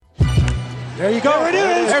There you go. There it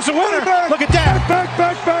is. There's a winner. Back. Look at that. Back.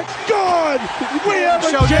 Gone. We have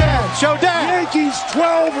a chance. Show that. Yankees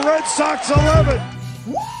 12, Red Sox 11.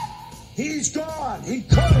 He's gone. He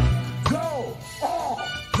couldn't go all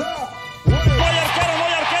the way. No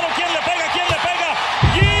hay arquero. ¿Quién le pega?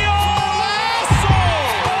 ¡Golazo!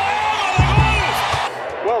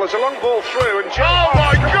 ¡Gol! Well, there's a long ball through, and Oh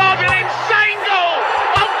my God, an insane goal!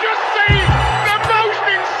 I've just seen the most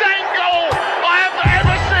insane goal I have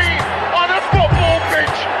ever seen on a football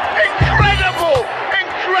pitch. Incredible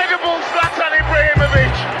Zlatan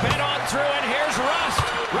Ibrahimovic. Fed on through, and here's Rust.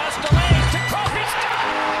 Rust delays to Kofi.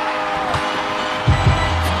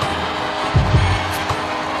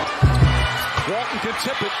 Walton can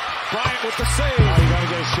tip it. Bryant with the save. you got to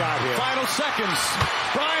get a shot here. Final seconds.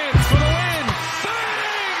 Bryant for the win. Bang!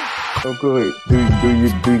 Oh, go ahead.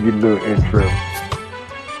 Do your little intro.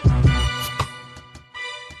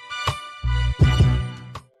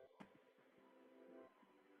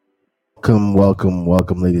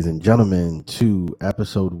 Welcome, ladies and gentlemen, to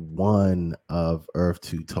episode 1 of Earth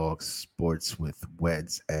 2 Talks Sports with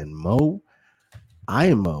Weds and Mo. I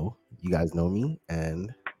am Mo. You guys know me,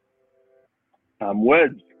 and I'm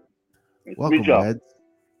Weds. Nice to meet y'all. Weds.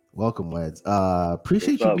 Welcome, Weds.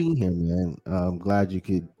 Appreciate What's you up? being here, man. I'm glad you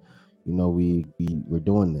could. We're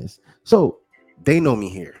doing this. So they know me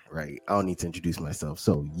here, right? I don't need to introduce myself.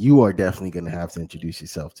 So you are definitely gonna have to introduce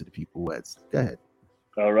yourself to the people. Weds, go ahead.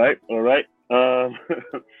 All right.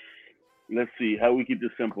 Let's see how we keep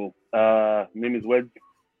this simple. Name is Weds.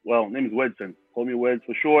 Well, name is Wedson. Call me Weds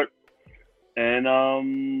for short. And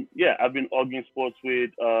I've been arguing sports with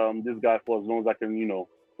this guy for as long as I can,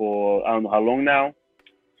 for I don't know how long now.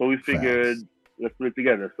 So we figured let's put it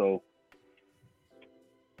together. So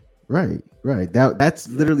Right. That's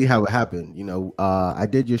literally how it happened. I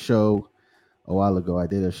did your show a while ago. I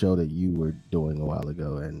did a show that you were doing a while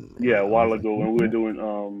ago, and a while ago when we were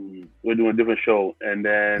doing a different show, and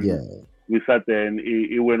then we sat there and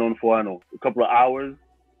it went on for a couple of hours.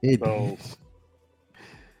 So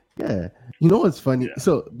yeah, you know what's funny? Yeah.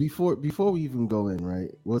 So before we even go in,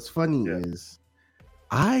 right? What's funny is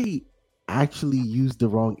I actually used the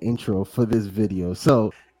wrong intro for this video.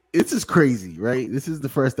 So this is crazy, right? This is the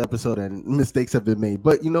first episode, and mistakes have been made.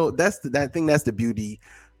 But that's the beauty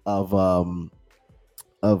of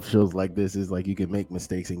shows like this, is like you can make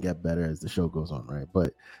mistakes and get better as the show goes on, right?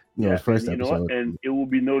 But first episode, and it will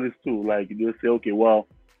be noticed too. Like they'll say, okay, well,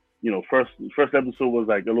 first episode was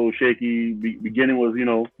like a little shaky. Beginning was,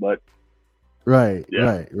 but right.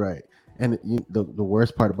 And the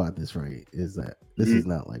worst part about this, right, is that this is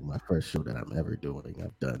not like my first show that I'm ever doing.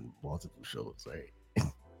 I've done multiple shows, right?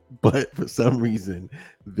 But for some reason,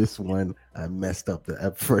 this one I messed up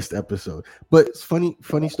the first episode. But it's funny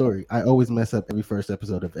story. I always mess up every first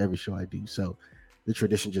episode of every show I do, so the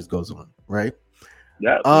tradition just goes on, right?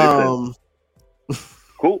 Yeah.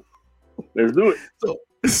 Cool. Let's do it.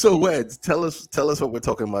 So Weds, tell us what we're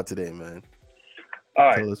talking about today, man. All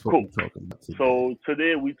right. Tell us what cool. we're talking about today. So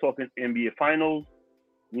today we're talking NBA Finals.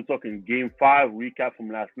 We're talking Game 5 recap from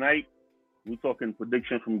last night. We're talking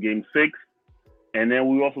prediction from Game 6. And then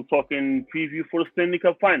we're also talking preview for the Stanley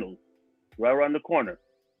Cup Finals, right around the corner.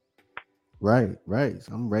 Right.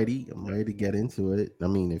 So I'm ready. I'm ready to get into it. I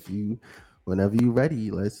mean, whenever you're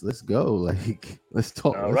ready, let's go. Like, let's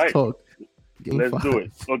talk. All let's right. talk. Let's do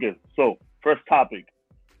it. Okay. So first topic.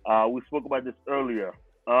 We spoke about this earlier.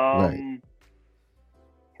 Right.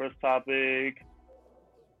 First topic.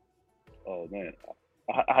 Oh man,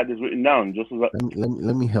 I had this written down just as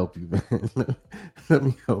Let me help you, man. Let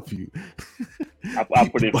me help you. I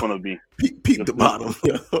put it in front of me. Peep the bottom.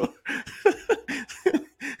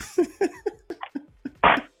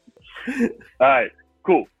 All right,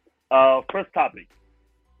 cool. First topic.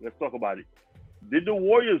 Let's talk about it. Did the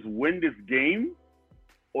Warriors win this game,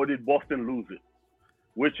 or did Boston lose it?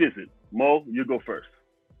 Which is it? Mo, you go first.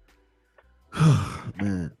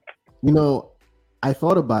 Man, I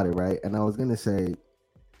thought about it, right? And I was gonna say,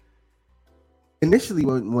 initially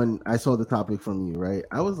when I saw the topic from you, right,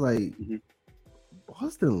 I was like,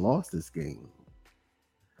 Boston lost this game.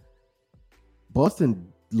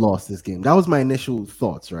 Boston lost this game. That was my initial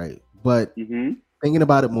thoughts, right? But thinking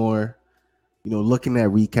about it more, looking at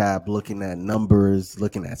recap, looking at numbers,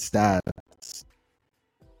 looking at stats,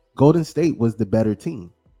 Golden State was the better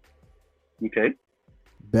team. Okay.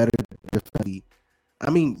 Better defensively. I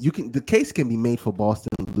mean, the case can be made for Boston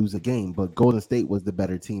to lose a game, but Golden State was the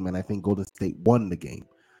better team, and I think Golden State won the game.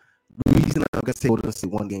 The reason I'm going to say Golden State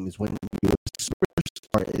won the game is when your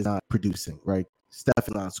superstar is not producing, right? Steph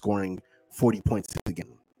is not scoring 40 points a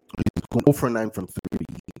game. He's going 0 for 9 from 3.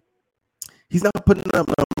 He's not putting up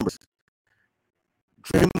numbers.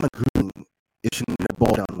 Draymond Green is shooting the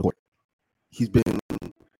ball down the court. He's been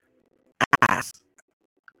ass.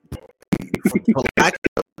 For lack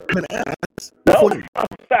of an ass. No,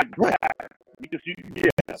 fact, right. Because he's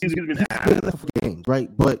been ass. Been enough games, right?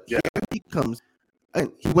 But here he comes,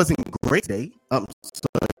 and he wasn't great today. So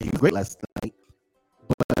he was great last night.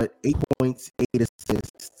 But 8 points, 8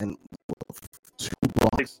 assists, and 2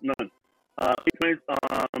 blocks. None. 8 points,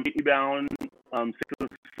 8 rebounds, 6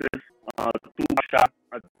 assists, 2 shots.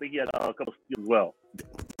 I think he had a couple steals as well.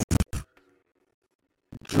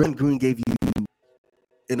 Draymond Green gave you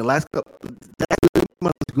in the last couple.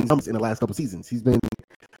 Numbers in the last couple seasons. He's been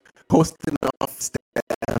posting off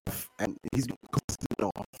Steph, and he's been posting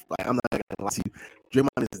off. Like, I'm not gonna lie to you,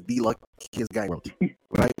 Draymond is the luckiest guy in the world,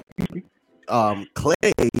 right?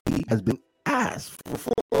 Clay has been ass for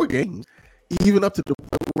 4 games, even up to the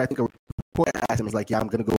point where I think a report asked him, "Is like, yeah, I'm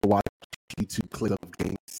gonna go watch YouTube clips of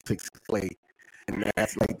game 6 Clay," and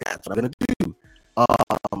that's what I'm gonna do.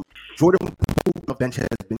 Jordan Poole bench has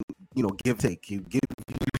been, give take. You give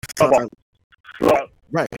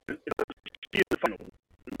right. In the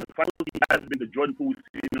finals, he has been the Jordan Poole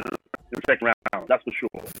in the second round. That's for sure.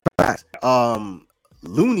 Facts.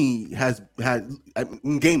 Looney has had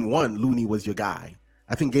in game 1. Looney was your guy.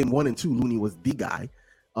 I think game 1 and 2, Looney was the guy.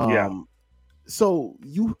 So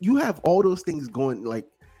you have all those things going, like,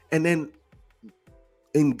 and then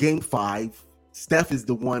in game 5, Steph is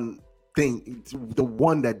the one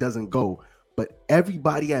that doesn't go. But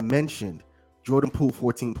everybody I mentioned, Jordan Poole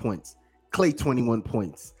 14 points, Clay 21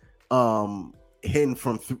 points, hitting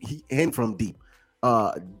from deep.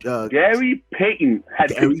 Gary Payton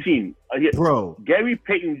had 15. Bro, Gary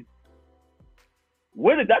Payton.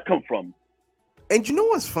 Where did that come from? And you know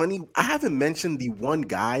what's funny? I haven't mentioned the one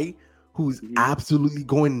guy who's absolutely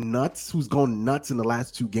going nuts, who's gone nuts in the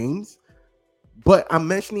last 2 games. But I'm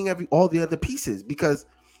mentioning all the other pieces because,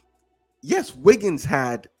 yes, Wiggins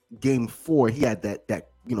had game 4. He had that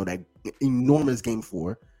enormous game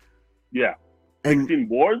 4. Yeah. And 16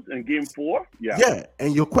 boards in game 4. Yeah. Yeah.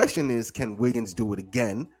 And your question is, can Wiggins do it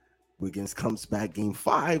again? Wiggins comes back game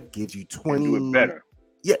 5, gives you 20. Do it better.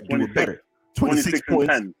 Yeah, do it better. 26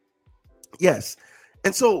 points. And 10. Yes.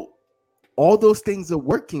 And so all those things are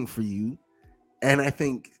working for you. And I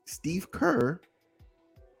think Steve Kerr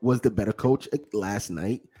was the better coach last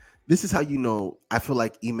night. This is how you know I feel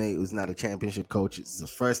like Ime is not a championship coach. It's his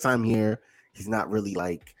first time here. He's not really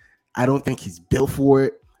I don't think he's built for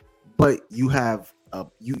it. But you have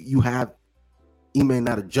you have Ime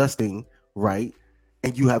not adjusting, right?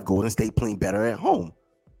 And you have Golden State playing better at home.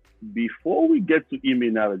 Before we get to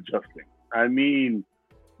Ime not adjusting, I mean,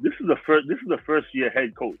 this is the first year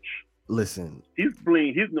head coach. Listen, he's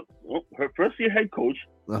playing. Her first year head coach.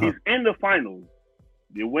 He's in the finals.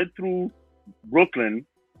 They went through Brooklyn.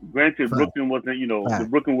 Granted, Brooklyn wasn't the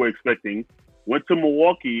Brooklyn we're expecting. Went to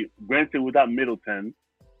Milwaukee. Granted, without Middleton,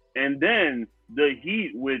 and then the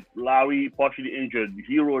Heat with Lowry partially injured,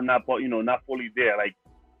 Hero not fully there.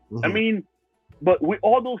 I mean, but with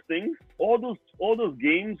all those things, all those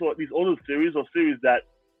games, or at least all those series that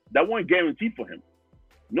weren't guaranteed for him.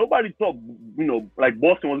 Nobody thought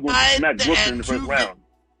Boston was going to smack Brooklyn in the first round.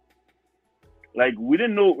 We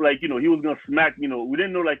didn't know he was going to smack. We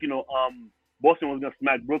didn't know Boston was going to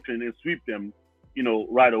smack Brooklyn and sweep them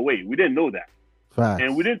right away. We didn't know that. Facts.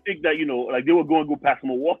 And we didn't think that they were going to go past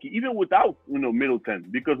Milwaukee even without Middleton,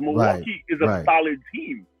 because Milwaukee is a solid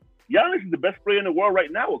team. Giannis is the best player in the world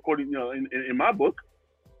right now, according in my book.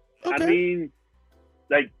 Okay. I mean,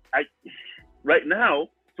 right now.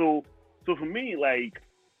 So for me,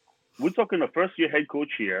 we're talking a first year head coach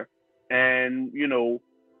here, and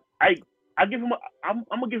I give him. I'm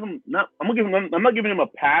not giving him a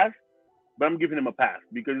pass, but I'm giving him a pass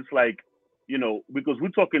because it's because we're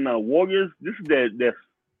talking Warriors. This is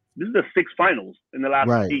the 6 finals in the last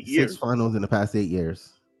 8 years. 6 finals in the past 8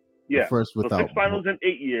 years. Yeah, the first without 6 finals in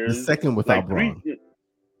 8 years. The second without Braun.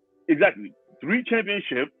 Exactly, 3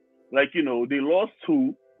 championships. They lost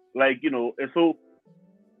 2. And so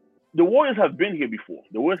the Warriors have been here before.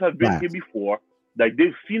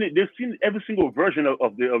 They've seen it. They've seen every single version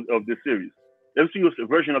of the series, every single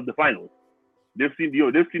version of the finals. They've seen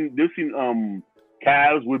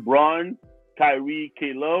Cavs with Braun, Kyrie,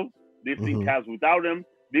 K-Love. They've seen Cavs without him.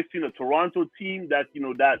 They've seen a Toronto team that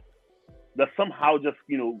somehow just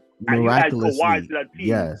adds Kawhi to that team.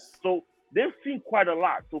 Yes. So they've seen quite a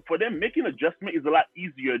lot. So for them, making adjustment is a lot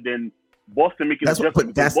easier than Boston making adjustment.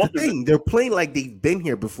 But that's Boston, the thing. They're playing like they've been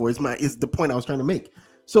here before. Is the point I was trying to make.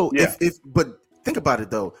 So but think about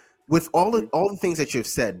it though. With all the things that you've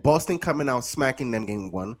said, Boston coming out smacking them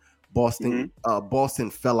game 1. Boston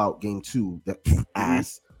fell out game 2. That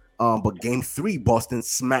ass. But game 3, Boston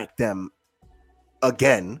smacked them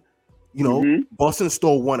again. You know, Boston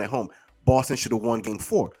stole one at home. Boston should have won game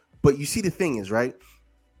 4. But you see, the thing is, right?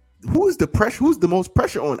 Who's the most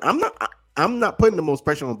pressure on? I'm not putting the most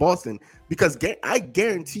pressure on Boston because I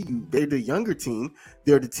guarantee you they're the younger team.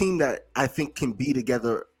 They're the team that I think can be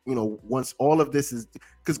together, you know, once all of this is,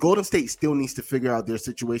 because Golden State still needs to figure out their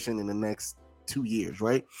situation in the next 2 years,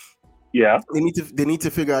 right? Yeah. They need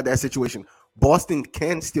to figure out that situation. Boston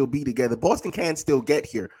can still be together. Boston can still get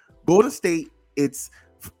here. Golden State, there's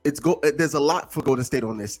a lot for Golden State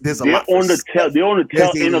on this. There's a lot on the tail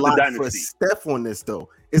end of the dynasty. For Steph on this, though.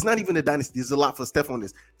 It's not even a dynasty. There's a lot for Steph on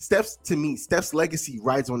this. Steph's legacy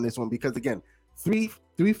rides on this one because, again, three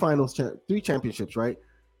championships, right?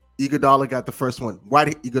 Iguodala got the first one. Why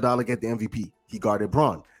did Iguodala get the MVP? He guarded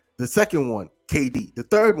Bron. The second one, KD. The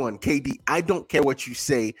third one, KD. I don't care what you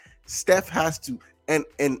say. Steph has to, and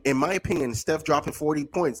in my opinion, Steph dropping 40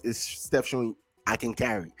 points is Steph showing I can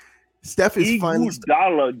carry. Steph is finally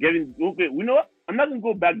Iguodala getting. Okay, you know what? I'm not gonna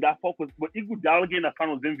go back that far, but Iguodala getting a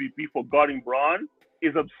Finals MVP for guarding Bron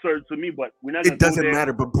is absurd to me. But we're not. It doesn't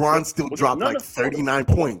matter. But Bron still dropped 39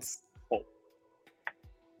 points. Oh.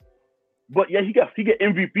 But yeah, he got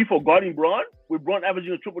MVP for guarding Bron with Bron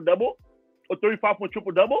averaging a triple double, or 35-point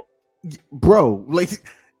triple double. Bro, like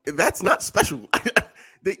that's not special.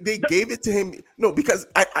 They gave it to him. No, because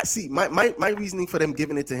I see my reasoning for them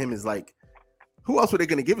giving it to him is like, who else were they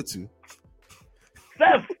going to give it to?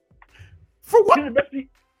 Steph. For what?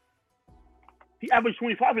 He averaged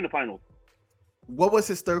 25 in the finals. What was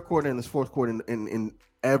his third quarter and his fourth quarter in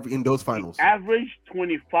those finals? He averaged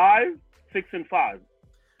 25, 6 and 5.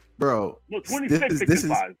 Bro, no, 26, 6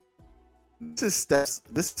 and 5. This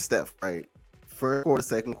is Steph, right? First quarter,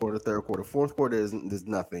 second quarter, third quarter, fourth quarter there's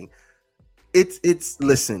nothing.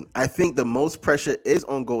 Listen, I think the most pressure is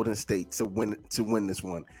on Golden State to win this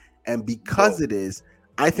one. And because it is,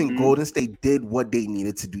 I think Golden State did what they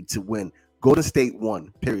needed to do to win. Golden State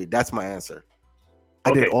won, period. That's my answer.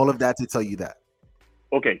 I did all of that to tell you that.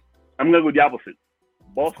 Okay. I'm going to go the opposite.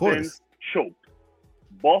 Boston choked.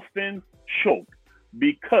 Boston choked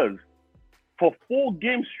because for 4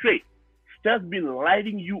 games straight, Steph's been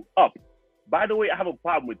lighting you up. By the way, I have a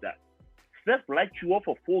problem with that. Steph lights you up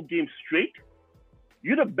for 4 games straight.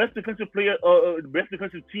 You're the best defensive player, the best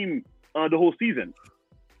defensive team the whole season.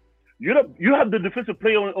 You have the defensive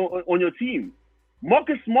player on your team.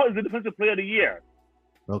 Marcus Smart is the defensive player of the year.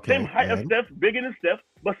 Okay. Same height as Steph, bigger than Steph,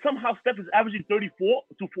 but somehow Steph is averaging 34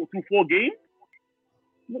 through 4 games.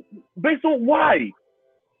 Based on why?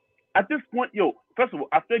 At this point, first of all,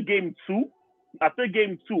 after game 2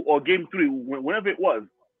 or game 3, whenever it was,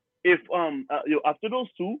 if after those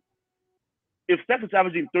 2, if Steph is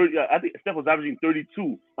averaging 30, I think Steph was averaging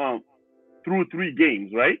 32 through 3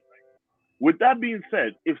 games, right? With that being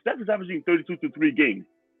said, if Steph is averaging 32 to 3 games,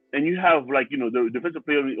 and you have the defensive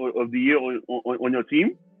player of the year on your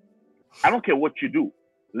team, I don't care what you do.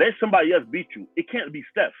 Let somebody else beat you. It can't be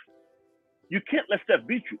Steph. You can't let Steph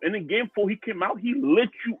beat you. And in game 4, he came out, he lit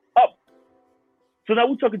you up. So now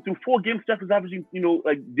we're talking through 4 games, Steph is averaging,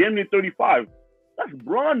 damn near 35. That's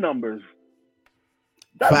Bron numbers.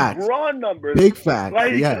 That's facts. Bron numbers. Big facts.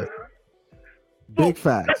 Yeah. Big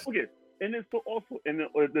facts. Okay. And then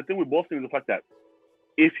the thing with Boston is the fact that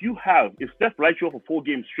if Steph lights you up for 4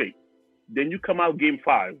 games straight, then you come out game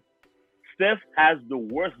 5, Steph has the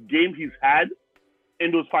worst game he's had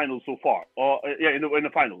in those finals so far, in the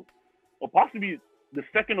finals, or possibly the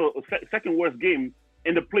second worst game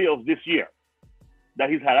in the playoffs this year that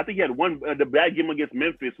he's had. I think he had the bad game against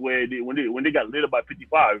Memphis where when they got lit up by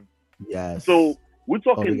 55. Yes. So we're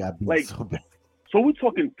talking so we're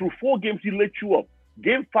talking through 4 games he lit you up.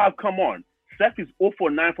 Game 5, come on. Steph is 0 for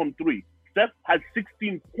 9 from 3. Steph had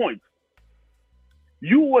 16 points.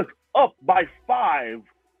 You was up by 5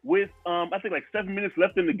 with I think 7 minutes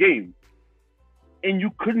left in the game, and you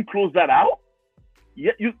couldn't close that out.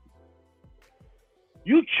 Yet you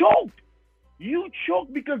choked. You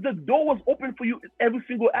choked because the door was open for you in every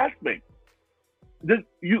single aspect.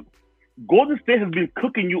 Golden State has been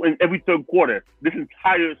cooking you in every third quarter this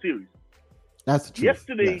entire series. That's the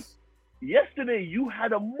truth. Yesterday you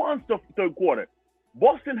had a monster third quarter.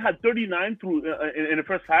 Boston had 39 through in the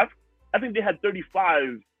first half. I think they had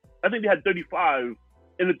 35. I think they had 35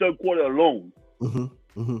 in the third quarter alone.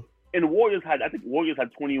 And Warriors had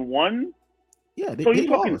 21. Yeah, so you're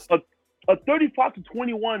talking a 35 to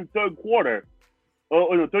 21 third quarter.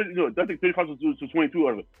 I think 35 to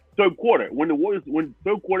 22 third quarter. When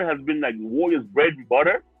third quarter has been like Warriors bread and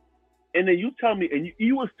butter, and then you tell me, and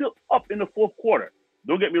you were still up in the fourth quarter.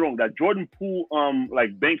 Don't get me wrong. That Jordan Poole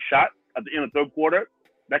bank shot at the end of third quarter,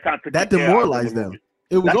 that kind of took that demoralized them.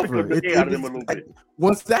 It was That over. took the air out of them a little bit.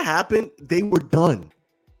 Once that happened, they were done.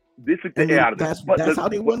 They took the air out of them. That's how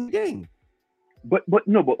they won the game. But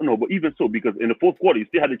even so, because in the fourth quarter you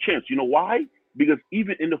still had a chance. You know why? Because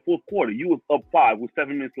even in the fourth quarter, you was up 5 with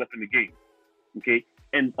 7 minutes left in the game. Okay,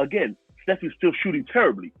 and again, Steph is still shooting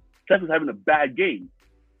terribly. Steph is having a bad game.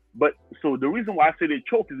 But so the reason why I say they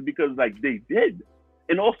choked is because like they did.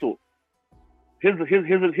 And also, here's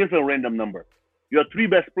a random number. Your 3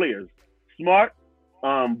 best players: Smart,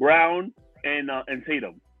 Brown, and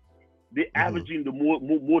Tatum. They're averaging the more.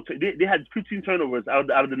 They had 15 turnovers out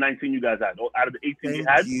of the 19 you guys had. Or out of the 18 you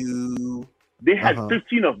had, they had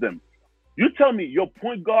 15 of them. You tell me your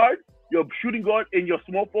point guard, your shooting guard, and your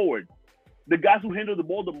small forward, the guys who handle the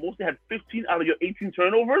ball the most, they had 15 out of your 18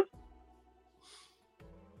 turnovers.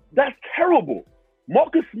 That's terrible.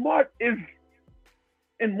 Marcus Smart, first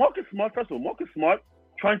of all, Marcus Smart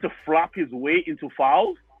trying to flop his way into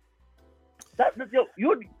fouls.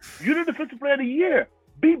 You're the defensive player of the year.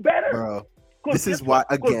 Be better, bro. This is why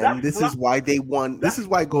they won. This is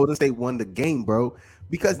why Golden State won the game, bro.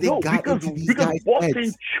 Because they got into these guys'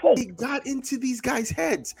 heads. They got into these guys'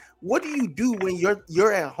 heads. What do you do when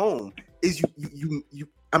you're at home? Is you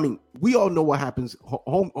I mean, we all know what happens.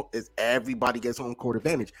 Home is everybody gets home court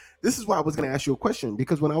advantage. This is why I was going to ask you a question,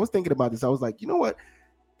 because when I was thinking about this, I was like, you know what?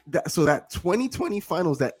 That 2020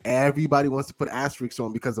 finals that everybody wants to put asterisks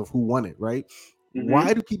on because of who won it, right? Mm-hmm.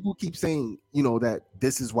 Why do people keep saying, that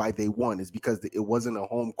this is why they won? Is because it wasn't a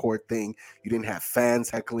home court thing. You didn't have fans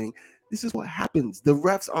heckling. This is what happens. The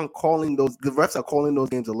refs are calling those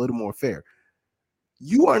games a little more fair.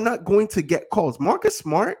 You are not going to get calls. Marcus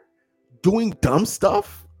Smart doing dumb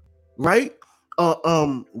stuff, right?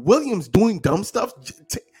 Williams doing dumb stuff.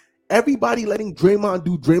 Everybody letting Draymond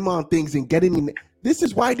do Draymond things and getting in. This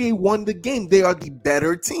is why they won the game. They are the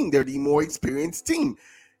better team. They're the more experienced team.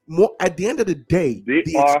 At the end of the day, they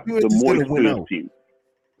are the more experienced team.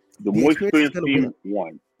 The more experienced team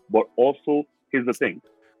won. But also, here's the thing.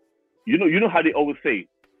 You know how they always say,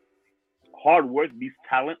 hard work beats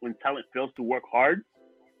talent when talent fails to work hard?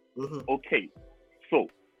 Mm-hmm. Okay, so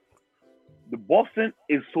the Boston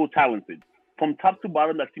is so talented. From top to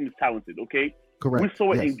bottom, that team is talented, okay? Correct. We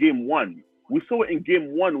saw it in game one. We saw it in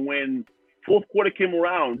game one when fourth quarter came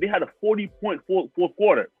around. They had a 40-point fourth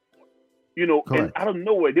quarter. Correct. And out of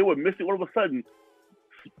nowhere, they were missing all of a sudden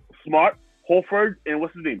Smart, Horford, and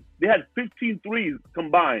what's his name? They had 15 threes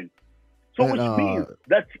combined. So which means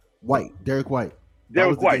that Derek White.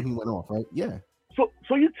 Derek White. He went off, right? Yeah. So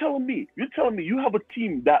you're telling me you have a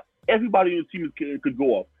team that everybody in the team could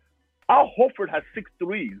go off. Al Horford has 6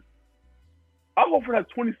 threes. Al Horford has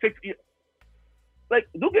 26. Like,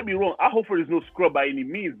 don't get me wrong, Al Horford is no scrub by any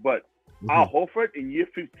means, but Al Horford in year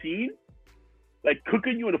 15, like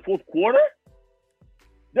cooking you in the fourth quarter,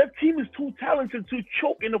 that team is too talented to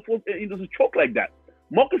choke in the fourth. To choke like that.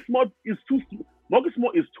 Marcus Smart is too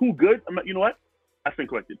good. You know what? I stand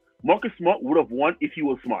corrected. Marcus Smart would have won if he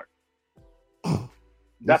was smart.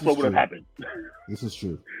 That's what would have happened. This is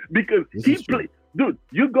true. Because he played, dude.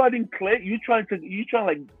 You guarding Clay. You trying to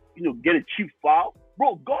get a cheap foul,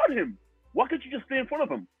 bro. Guard him. Why can't you just stay in front of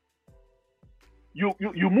him?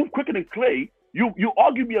 You move quicker than Clay. You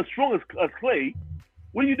arguably as strong as Clay.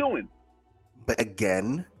 What are you doing? But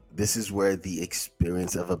again, this is where the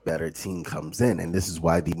experience of a better team comes in, and this is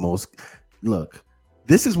why this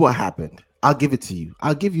is what happened. I'll give it to you.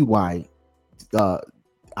 I'll give you why.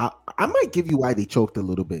 I might give you why they choked a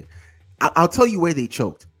little bit. I'll tell you where they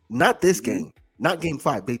choked. Not this game. Not game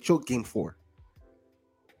 5. They choked game 4.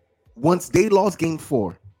 Once they lost game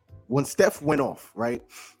 4, when Steph went off, right?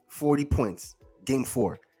 40 points, game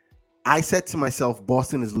 4. I said to myself,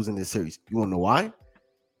 Boston is losing this series. You want to know why?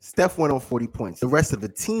 Steph went on 40 points. The rest of the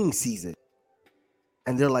team sees it.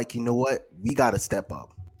 And they're like, you know what? We got to step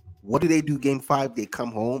up. What do they do game 5? They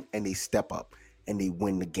come home and they step up and they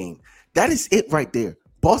win the game. That is it right there.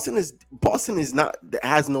 Boston has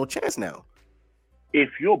no chance now. If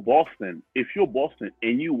you're Boston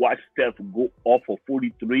and you watch Steph go off for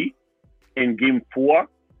 43 in game 4,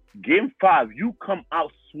 game 5, you come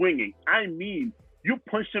out swinging. I mean, you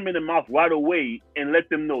punch them in the mouth right away and let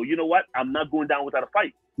them know, you know what? I'm not going down without a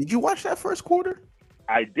fight. Did you watch that first quarter?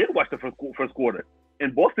 I did watch the first quarter,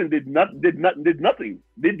 and Boston did nothing.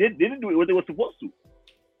 They didn't do what they were supposed to.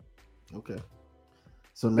 Okay.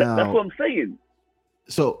 So now that's what I'm saying.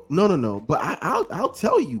 So no. But I'll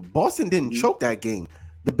tell you, Boston didn't choke that game.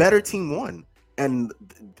 The better team won, and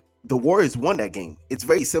the Warriors won that game. It's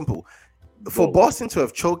very simple. For Boston to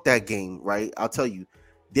have choked that game, right? I'll tell you,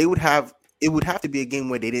 it would have to be a game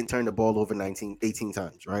where they didn't turn the ball over 18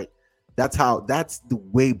 times, right? That's the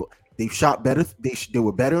way they shot better. They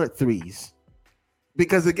were better at threes.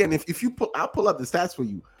 Because again, if you pull, I'll pull up the stats for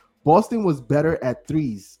you. Boston was better at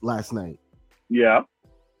threes last night. Yeah,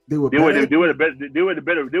 they were better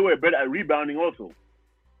at rebounding also.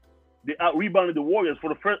 They out rebounded the Warriors for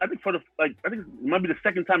the first. I think it might be the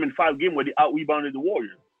second time in 5 games where they out rebounded the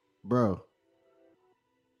Warriors. Bro,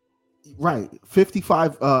 right?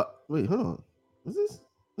 55. Wait, hold on. Is this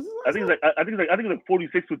I think it's like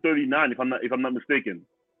 46 to 39 if I'm not mistaken.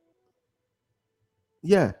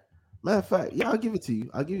 Yeah. Matter of fact, yeah, I'll give it to you.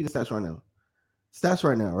 I'll give you the stats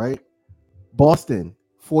right now. Right? Boston,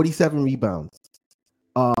 47 rebounds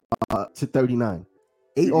to 39.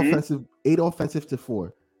 8 offensive to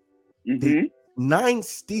 4. 9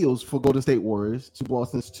 steals for Golden State Warriors to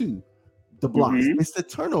Boston's 2. The blocks. It's the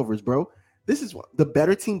turnovers, bro. This is what the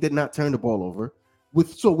better team did not turn the ball over.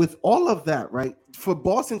 With all of that, right? For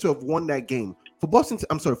Boston to have won that game, for Boston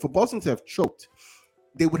to have choked,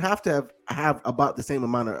 they would have to have about the same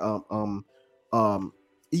amount of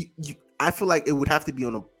I feel like it would have to be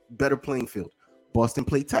on a better playing field. Boston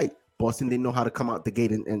played tight. Boston didn't know how to come out the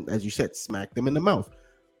gate and as you said, smack them in the mouth.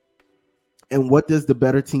 And what does the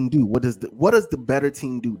better team do? What does the better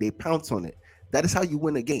team do? They pounce on it. That is how you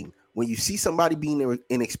win a game. When you see somebody being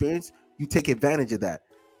inexperienced, you take advantage of that.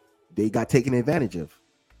 They got taken advantage of.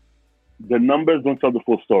 The numbers don't tell the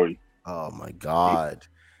full story. Oh my God.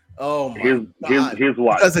 Oh my God. Here's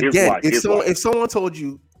why. Because again, if someone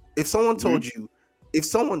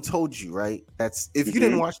told you, right, that's if you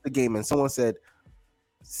didn't watch the game and someone said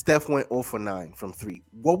Steph went 0 for 9 from 3,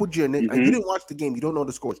 what would you you didn't watch the game, you don't know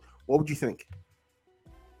the scores, what would you think?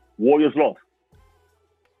 Warriors lost.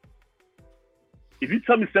 If you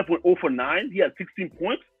tell me Steph went 0 for 9, he had 16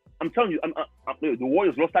 points, I'm telling you, the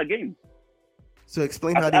Warriors lost that game. So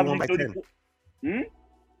explain how they won by 10.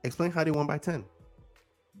 Explain how they won by 10.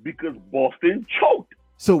 Because Boston choked.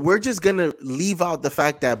 So we're just gonna leave out the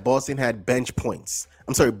fact that Boston had bench points.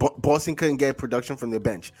 I'm sorry, Boston couldn't get production from their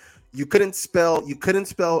bench. You couldn't spell.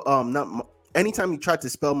 Not anytime you tried to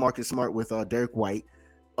spell Marcus Smart with Derek White,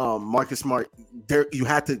 Marcus Smart. You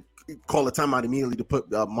had to call a timeout immediately to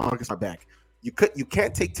put Marcus Smart back. You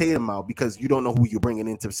can't take Tatum out because you don't know who you're bringing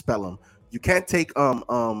in to spell him. You can't take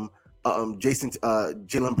Jaylen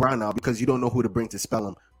Brown out because you don't know who to bring to spell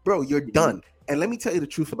him. Bro, you're done. And let me tell you the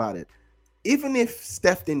truth about it. Even if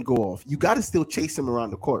Steph didn't go off, you got to still chase him around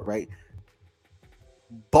the court, right?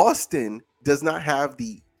 Boston does not have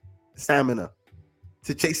the stamina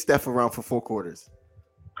to chase Steph around for 4 quarters.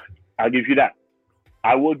 I'll give you that.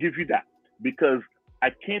 I will give you that because I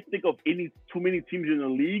can't think of too many teams in the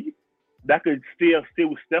league that could stay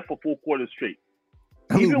with Steph for 4 quarters straight.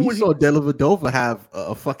 I mean, we saw Dellavedova have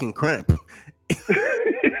a fucking cramp.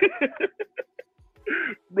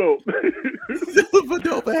 Bro,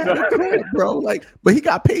 Dellavedova had a cramp, bro. But he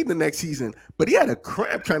got paid the next season. But he had a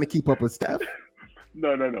cramp trying to keep up with Steph.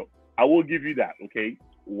 No. I will give you that. Okay,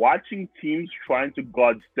 watching teams trying to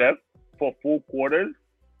guard Steph for 4 quarters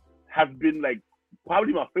has been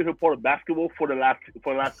probably my favorite part of basketball for the last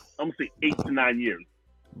I'm gonna say 8 to 9 years.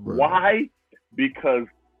 Bro. Why? Because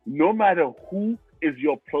no matter who is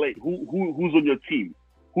your who's on your team,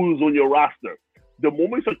 who's on your roster, the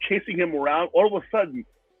moment you're chasing him around, all of a sudden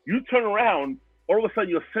you turn around. All of a sudden,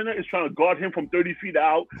 your center is trying to guard him from 30 feet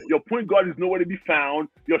out. Your point guard is nowhere to be found.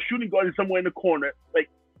 Your shooting guard is somewhere in the corner.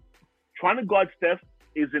 Trying to guard Steph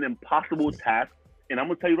is an impossible task. And I'm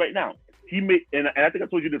gonna tell you right now, he made, and I think I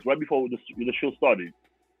told you this right before the show started.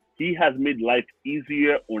 He has made life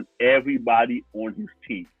easier on everybody on his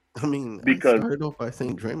team. I mean, because I started off by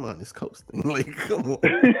saying Draymond is coasting. Come on.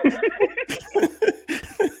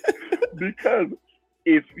 Because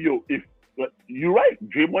if you're right,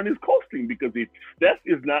 Draymond is coasting because if Steph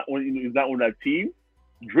is not on that team,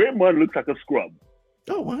 Draymond looks like a scrub.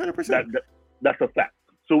 Oh, 100%. That's a fact.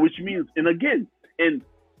 So which means, and again,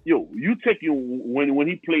 you take when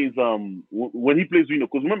he plays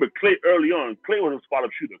because remember Clay early on, Clay was a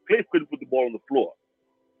spot-up shooter. Clay couldn't put the ball on the floor,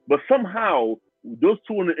 but somehow those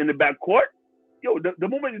two in the backcourt, the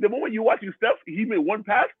moment you're watching Steph, he made one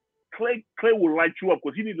pass, Clay will light you up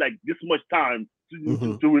because he needs this much time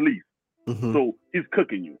to release. Mm-hmm. So he's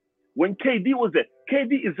cooking you. When KD was there,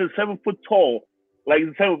 KD is a 7 foot tall,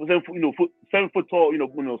 7 foot tall,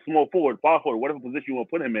 small forward, power forward, whatever position you want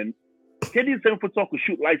to put him in. KD is 7 foot tall, could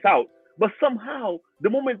shoot lights out. But somehow, the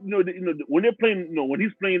moment when they're playing, when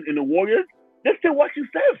he's playing in the Warriors, they're still watching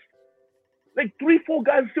Steph. 3-4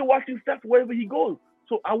 guys are still watching Steph wherever he goes.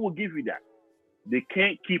 So I will give you that. They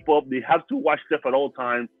can't keep up. They have to watch Steph at all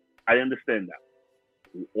times. I understand that.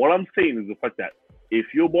 All I'm saying is the fact that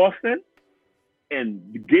if you're Boston and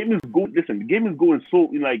the game is going, the game is going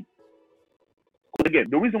so again,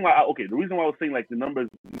 the reason why I was saying like the numbers,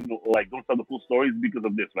 like don't tell the full story is because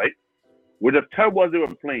of this, right? With the terrible as they were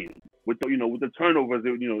playing, with the turnovers,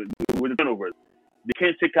 they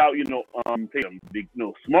can't take out, Tatum.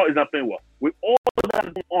 Smart is not playing well. With all of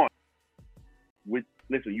that going on,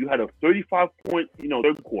 listen, you had a 35-point,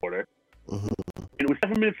 third quarter, and with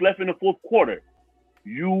 7 minutes left in the fourth quarter,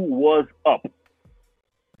 you was up.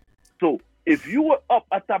 So if you were up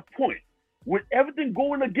at that point, with everything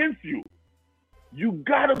going against you, you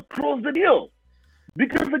gotta close the deal.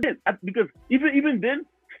 Because even then,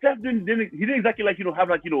 Steph didn't exactly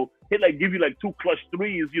give you like 2 clutch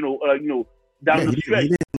threes, down the stretch.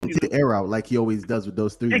 He didn't take air out like he always does with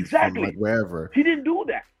those threes. Exactly. From, like, wherever. He didn't do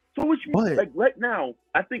that. So which means like right now,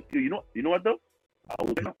 I think you know what though?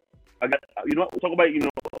 We'll talk about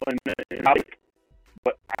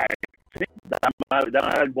but I think that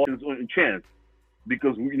had Boston's own chance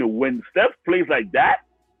because when Steph plays like that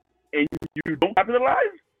and you don't capitalize,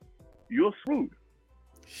 you're screwed.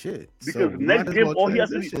 Shit. Because next game, all he has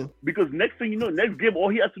to do. Because next thing you know, next game, all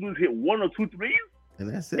he has to do is hit 1 or 2 threes,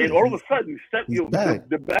 and that's it. And all of a sudden, Steph,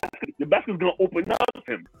 the basket's gonna open up to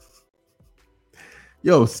him.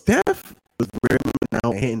 Yo, Steph was rimming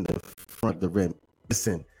out in the front of the rim.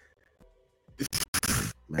 Listen,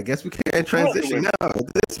 I guess we can't transition now.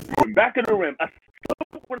 Back of the rim.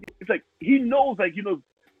 It's like he knows,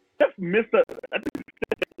 Steph missed I think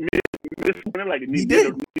Steph missed like he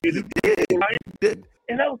did.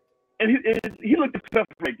 And he looked at Steph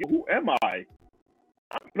like, who am I?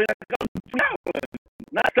 I'm playing like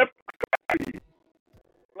not Steph Curry.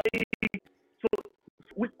 So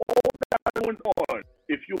with all that going on,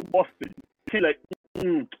 if you're Boston, you're like,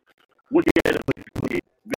 what do you get?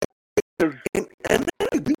 And I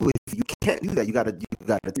agree with you. You can't do that. You gotta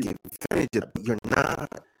take advantage of it. You're not.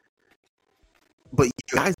 But you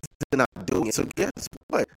guys are not doing it. So guess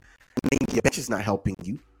what? Maybe your bench is not helping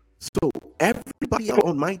you. So everybody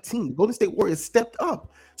on my team, Golden State Warriors, stepped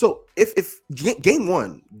up. So if game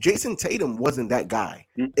 1, Jason Tatum wasn't that guy,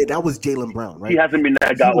 that was Jaylen Brown, right? He hasn't been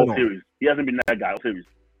that guy all series.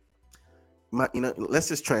 Let's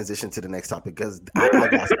just transition to the next topic because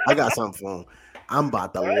I got something for him. I'm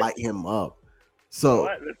about to light him up. So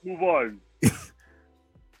let's move on.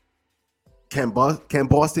 Can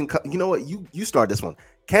Boston? You know what? You start this one.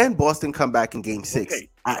 Can Boston come back in Game 6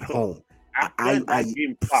 at home? I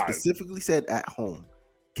specifically said at home.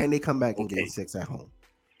 Can they come back in Game 6 at home?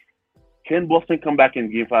 Can Boston come back in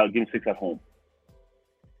Game 6 at home?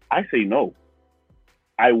 I say no.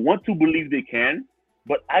 I want to believe they can,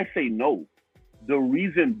 but I say no. The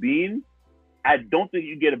reason being, I don't think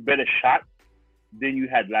you get a better shot than you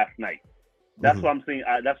had last night. That's what I'm saying.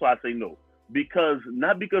 That's why I say no.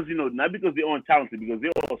 Not because they're untalented, because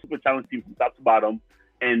they're all super talented team from top to bottom.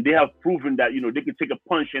 And they have proven that, they can take a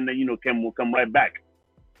punch and then, can come right back.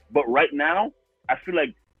 But right now, I feel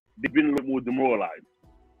like they've been a little more demoralized.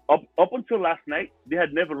 Up until last night, they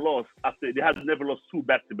had never lost 2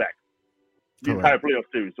 back-to-back. The entire playoff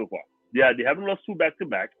series so far. Yeah, they haven't lost 2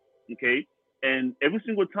 back-to-back, okay? And every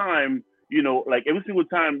single time,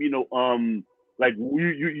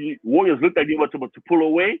 Warriors looked like they were about to pull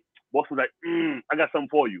away. Boston was like, I got something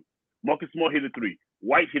for you. Marcus Smart hit a 3.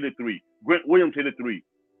 White hit a 3. Grant Williams hit a 3.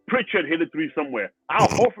 Pritchard hit a 3 somewhere. Al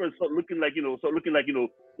Horford started looking like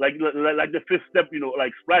the fifth step,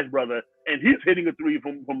 like Splash Brother, and he's hitting a 3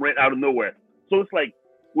 from right out of nowhere. So it's like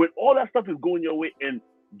when all that stuff is going your way, and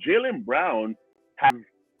Jaylen Brown has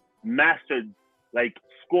mastered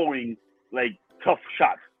scoring tough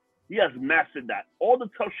shots. He has mastered that. All the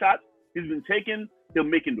tough shots he's been taking, he'll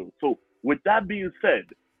making those. So with that being said,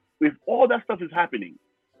 if all that stuff is happening,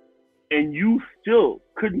 and you still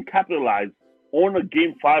couldn't capitalize on a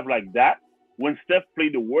Game 5 like that, when Steph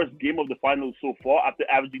played the worst game of the finals so far after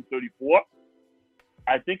averaging 34,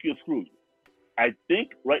 I think you're screwed. I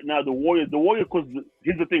think right now the Warriors, because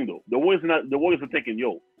here's the thing though, the Warriors are thinking,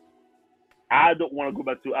 I don't want to go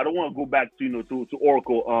back to Oracle. I don't want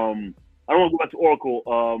to go back to Oracle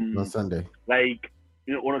on Sunday.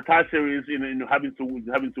 On a tie series, having to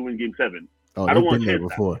win Game 7. Oh, I don't want to chance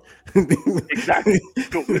before. Exactly.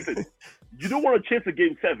 So listen, you don't want to chance a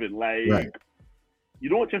Game 7. Right. You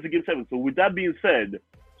don't want to chance a Game 7. So with that being said,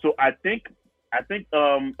 so I think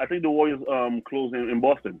the Warriors close in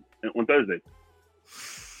Boston on Thursday.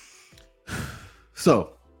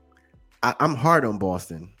 So I'm hard on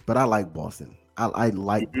Boston, but I like Boston. I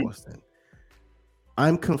like Boston.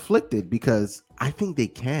 I'm conflicted because I think they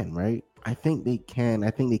can, right? I think they can. I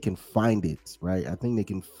think they can find it, right? I think they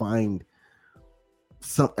can find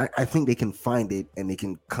I think they can find it, and they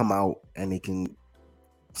can come out and they can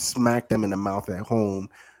smack them in the mouth at home.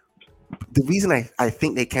 The reason I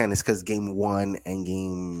think they can is because game 1 and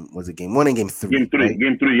game 3. Game 3, right?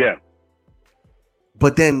 game 3, yeah.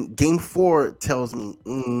 But then game 4 tells me,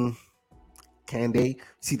 can they?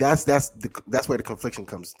 See, that's where the confliction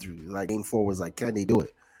comes through. Like game 4 was like, can they do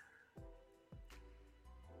it?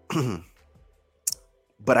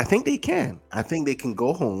 But I think they can. I think they can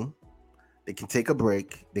go home. They can take a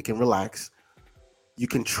break. They can relax. You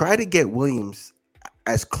can try to get Williams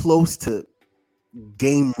as close to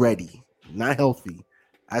game ready, not healthy,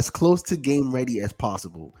 as close to game ready as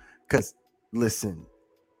possible. Because, listen,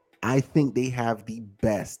 I think they have the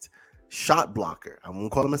best shot blocker. I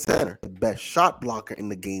won't call him a center. The best shot blocker in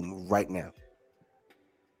the game right now.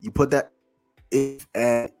 You put that if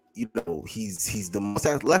and you know he's the most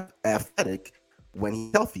athletic when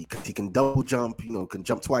he's healthy because he can double jump. You know, can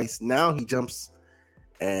jump twice. Now he jumps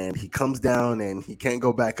and he comes down and he can't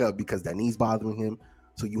go back up because that knee's bothering him.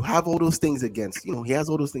 So you have all those things against. You know, he has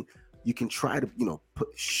all those things. You can try to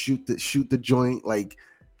shoot the joint like.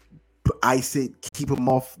 Ice it, keep him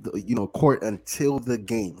off the court until the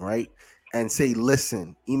game, right? And say,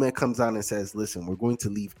 listen, Ime comes on and says, listen, we're going to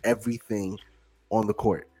leave everything on the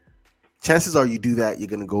court. Chances are you do that, you're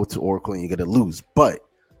going to go to Oracle and you're going to lose. But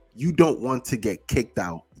you don't want to get kicked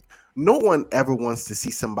out. No one ever wants to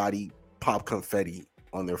see somebody pop confetti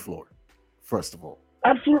on their floor, first of all.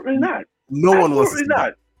 Absolutely not. No one wants to see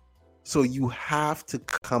that. So you have to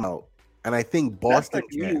come out. And I think Boston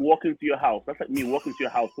That's like me walking to your house. That's like me walking to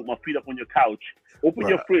your house, put my feet up on your couch, open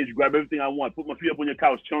your fridge, grab everything I want, put my feet up on your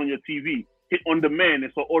couch, turn on your TV, hit on demand,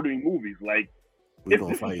 and start ordering movies. Like, it's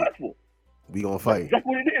disrespectful. We're going to fight. That's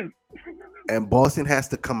what it is. And Boston has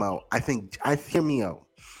to come out. Hear me out.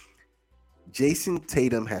 Jason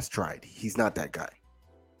Tatum has tried. He's not that guy.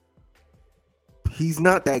 He's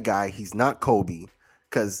not that guy. He's not Kobe.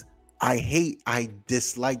 Because I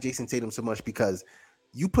dislike Jason Tatum so much because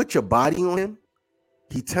you put your body on him,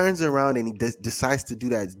 he turns around and he decides to do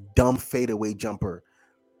that dumb fadeaway jumper.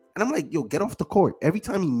 And I'm like, yo, get off the court. Every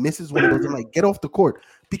time he misses one of those, I'm like, get off the court.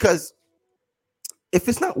 Because if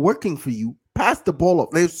it's not working for you, pass the ball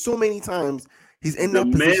up. There's so many times he's in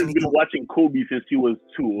that position. Man's been watching Kobe since he was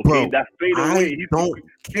 2. Okay, bro, that fadeaway. I don't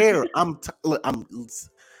care.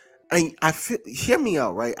 I feel. Hear me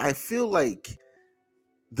out, right? I feel like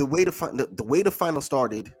the way the final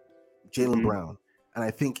started, Jaylen Brown. And I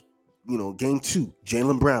think, game 2,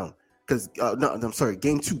 Jaylen Brown. Game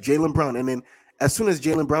 2, Jaylen Brown. And then as soon as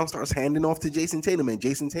Jaylen Brown starts handing off to Jason Tatum and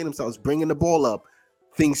Jason Tatum starts bringing the ball up,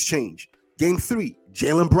 things change. Game 3,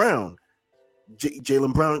 Jaylen Brown.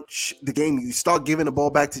 Jaylen Brown, the game, you start giving the ball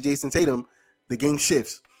back to Jason Tatum, the game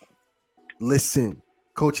shifts. Listen,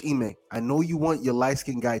 Coach Ime, I know you want your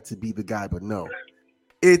light-skinned guy to be the guy, but no.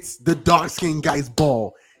 It's the dark-skinned guy's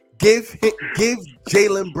ball. Give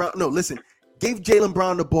Jaylen Brown. No, listen. Give Jaylen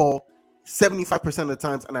Brown the ball 75% of the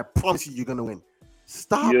times, and I promise you're gonna win.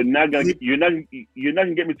 Stop. You're not gonna get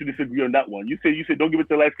me to disagree on that one. You said don't give it to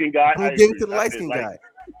the light skinned guy. Don't give it to the light skinned guy.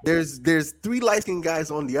 There's 3 light skinned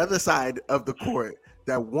guys on the other side of the court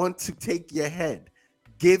that want to take your head.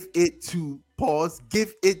 Give it to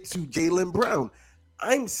Jaylen Brown.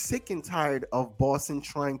 I'm sick and tired of Boston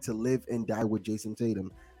trying to live and die with Jason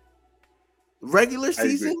Tatum. Regular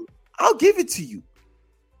season, I'll give it to you.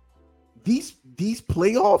 These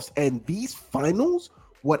playoffs and these finals,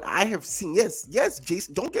 what I have seen, yes,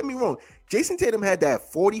 Jason, don't get me wrong. Jason Tatum had that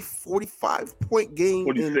 45 point game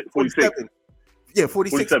 47. Yeah,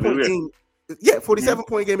 46 point game. Yeah, 47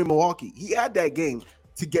 point game in Milwaukee. He had that game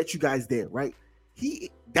to get you guys there, right?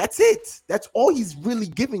 That's it. That's all he's really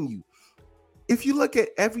giving you. If you look at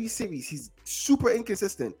every series, he's super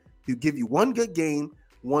inconsistent. He'll give you one good game,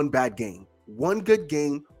 one bad game. One good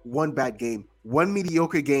game, one bad game. One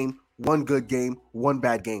mediocre game, one good game, one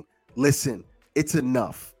bad game. Listen, it's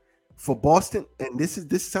enough for Boston, and this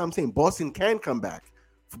is how I'm saying Boston can come back,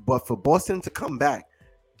 but for Boston to come back,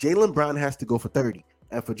 Jaylen Brown has to go for 30,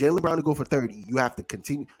 and for Jaylen Brown to go for 30, you have to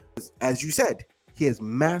continue. As you said, he has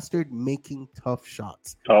mastered making tough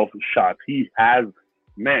shots. He has,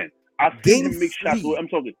 man. I've seen him make shots. I'm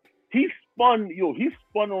talking. He spun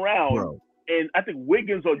around, bro. And I think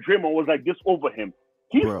Wiggins or Draymond was like this over him.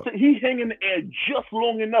 He hang in the air just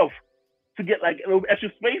long enough to get like a little extra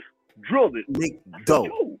space, drilled it. Make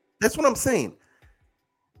dough. That's what I'm saying.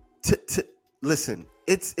 To listen,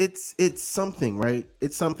 it's something, right?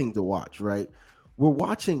 It's something to watch, right? We're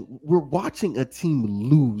watching a team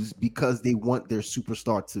lose because they want their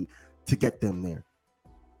superstar to get them there.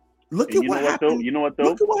 Look at what happened. You know what though?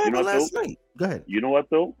 Look at what happened last night. Go ahead. You know what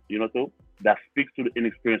though? That speaks to the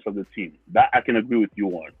inexperience of the team. That I can agree with you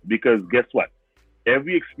on. Because guess what?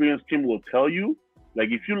 Every experienced team will tell you, like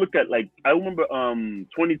if you look at, like, I remember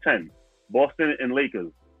 2010, Boston and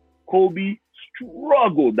Lakers. Kobe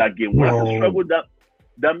struggled that game. When I say struggled,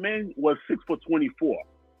 that man was 6 for 24,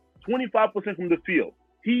 25% from the field.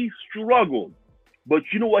 He struggled, but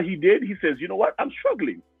you know what he did? He says, "You know what? I'm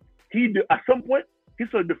struggling." At some point he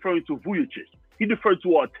started deferring to Vujicic. He deferred to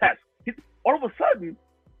Artest. All of a sudden,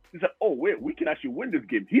 he's like, "Oh wait, we can actually win this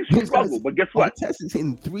game." He struggled, but guess what? Artest is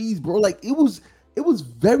hitting threes, bro. Like it was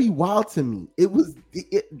very wild to me.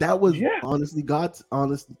 That was honestly, God's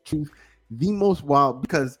honest truth, the most wild,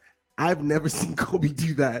 because I've never seen Kobe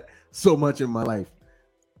do that so much in my life.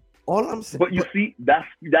 All I'm saying, but you see, that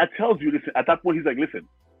tells you. Listen, at that point, he's like, "Listen,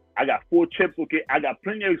 I got 4 chips. Okay, I got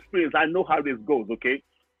plenty of experience. I know how this goes. Okay."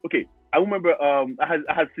 I remember I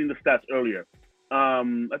had seen the stats earlier. I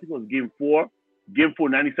think it was Game 4,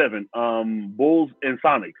 97. Bulls and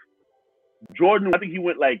Sonics. Jordan, I think he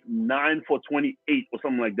went like 9 for 28 or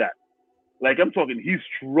something like that. Like, I'm talking, he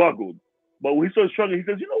struggled. But when he started struggling, he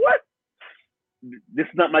says, "You know what? This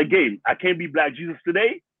is not my game. I can't be Black Jesus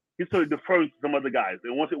today." He started deferring to some other guys.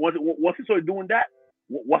 And once he started doing that,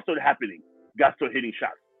 what started happening? Guys started hitting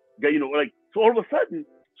shots. So all of a sudden,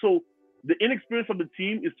 the inexperience of the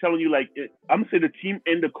team is telling you, like, I'm gonna say the team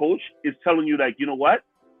and the coach is telling you, like, you know what?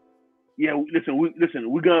 Yeah, we're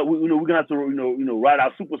gonna have to ride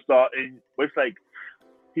our superstar, but it's like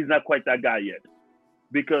he's not quite that guy yet,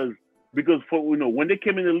 because for when they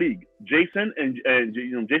came in the league, Jason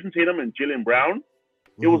Tatum and Jaylen Brown,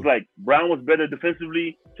 it was like Brown was better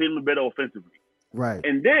defensively, Tatum was better offensively, right?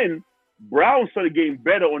 And then Brown started getting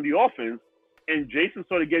better on the offense, and Jason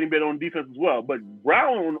started getting better on defense as well. But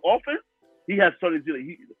Brown on offense, he has started to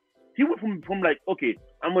he went from like, okay,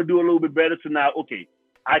 I'm gonna do a little bit better to now, okay,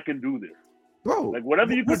 I can do this, bro. Like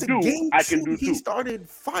whatever you could do, I can do too. He started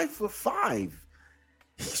 5 for 5.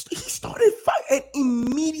 He started 5, and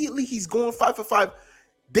immediately he's going 5 for 5.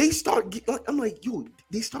 They start. I'm like, yo.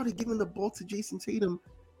 They started giving the ball to Jason Tatum,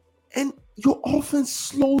 and your offense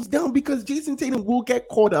slows down because Jason Tatum will get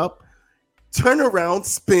caught up, turn around,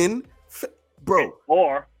 spin, bro,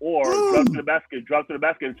 or drop to the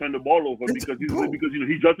basket, and turn the ball over because he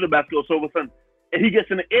dropped to the basket, so all of a sudden, and he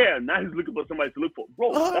gets in the air. Now he's looking for somebody to look for,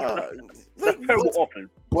 bro. That's terrible offense,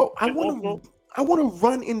 bro. I want to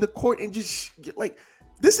run in the court and just get, like,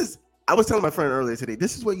 this is. I was telling my friend earlier today.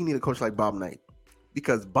 This is where you need a coach like Bob Knight,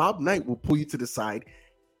 because Bob Knight will pull you to the side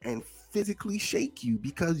and physically shake you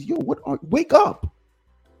because wake up.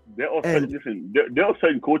 There are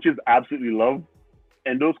certain coaches I absolutely love,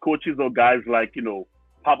 and those coaches are guys like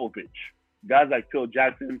Popovich, guys like Phil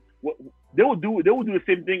Jackson. They will do the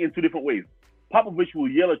same thing in 2 different ways. Popovich will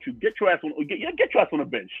yell at you, get your ass on the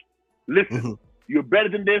bench. Listen, you're better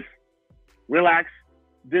than this. Relax.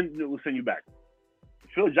 Then we'll send you back.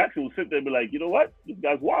 Phil Jackson will sit there and be like, you know what? This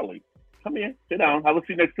guy's wilding. Come here, sit down, have a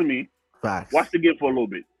seat next to me. Facts. Watch the game for a little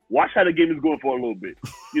bit. Watch how the game is going for a little bit.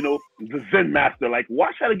 The Zen master. Like,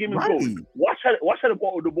 watch how the game is going. Watch how the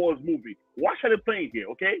ball is moving. Watch how they're playing here,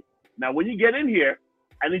 okay? Now, when you get in here,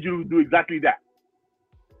 I need you to do exactly that.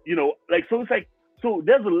 So it's like, so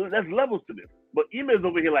there's levels to this. But Ime is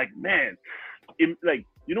over here like, man, you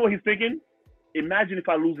know what he's thinking? Imagine if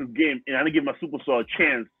I lose this game and I didn't give my superstar a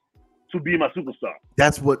chance to be my superstar.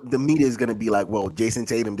 That's what the media is going to be like. Well, Jason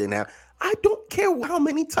Tatum didn't have. I don't care how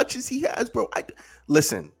many touches he has, bro.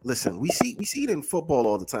 Listen. We see it in football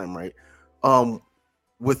all the time, right?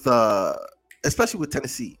 With especially with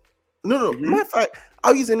Tennessee. No. Matter of fact,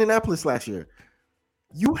 I'll use Indianapolis last year.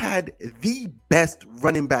 You had the best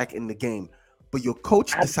running back in the game, but your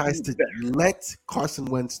coach decides to let Carson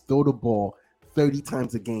Wentz throw the ball 30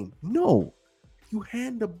 times a game. No, you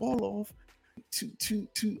hand the ball off to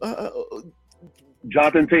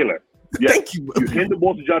Jonathan Taylor. Yes. Thank you. You hand the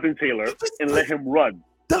ball to Jonathan Taylor and let him run.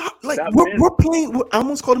 We're playing. I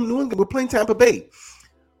almost called him New England. We're playing Tampa Bay.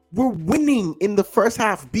 We're winning in the first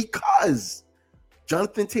half because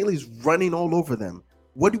Jonathan Taylor is running all over them.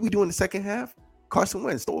 What do we do in the second half? Carson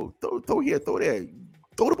Wentz, throw here, throw there,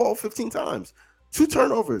 throw the ball 15 times, 2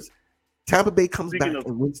 turnovers. Tampa Bay comes back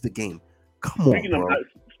and wins the game. Come on, bro.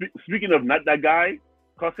 Speaking of not that guy,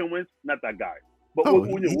 Carson Wentz, not that guy. But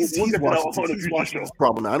he's Washington's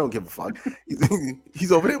problem now. I don't give a fuck.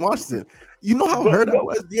 He's over there in Washington. You know how hurt I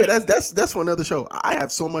was? Yeah, that's for another show. I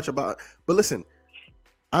have so much about it. But listen,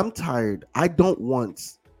 I'm tired. I don't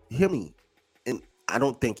want, hear me, and I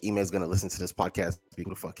don't think Ime is going to listen to this podcast. Who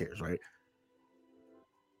the fuck cares, right?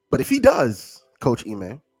 But if he does, Coach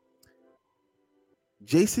Ime,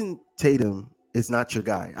 Jason Tatum is not your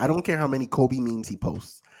guy. I don't care how many Kobe memes he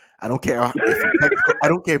posts. I don't care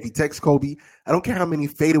if he texts Kobe. I don't care how many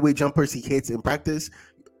fadeaway jumpers he hits in practice,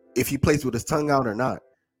 if he plays with his tongue out or not.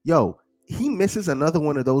 Yo, he misses another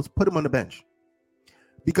one of those, put him on the bench.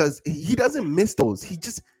 because he doesn't miss those. He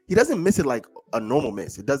doesn't miss it like a normal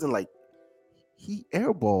miss. It doesn't like he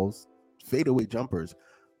airballs fadeaway jumpers.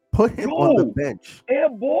 Put him on the bench. Air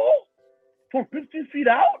ball from 15 feet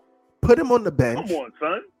out? Put him on the bench. Come on,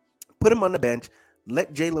 son. Put him on the bench.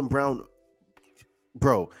 Let Jaylen Brown,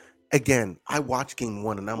 bro. Again, I watched game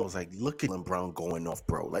 1 and I was like, look at Jaylen Brown going off,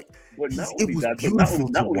 bro. Like, but not it only was that, beautiful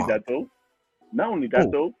not only that though. Not only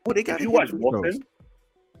that though. They got if you watch Boston,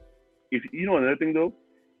 if you know another thing though,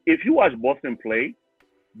 if you watch Boston play,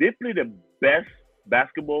 they play the best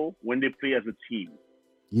basketball when they play as a team.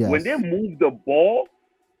 Yes. When they move the ball,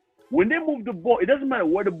 it doesn't matter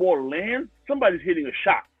where the ball lands. Somebody's hitting a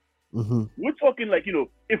shot. Mm-hmm. We're talking like,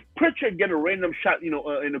 if Pritchard get a random shot, in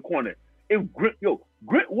the corner. If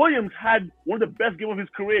Grant Williams had one of the best games of his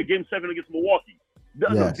career, Game 7 against Milwaukee. The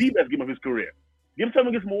best game of his career. Game 7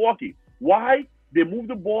 against Milwaukee. Why? They move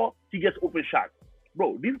the ball, he gets open shots.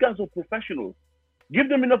 Bro, these guys are professionals. Give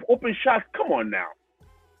them enough open shots. Come on now.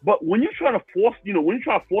 But when you're trying to force,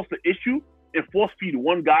 the issue and force feed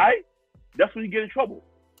one guy, that's when you get in trouble.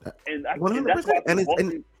 And 100%.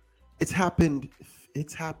 And it's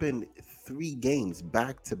happened 3 games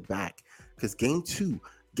back to back. Because game 2,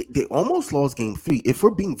 they almost lost game 3. If we're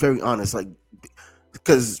being very honest, like,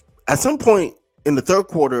 because at some point in the third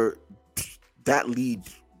quarter, that lead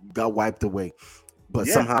got wiped away. But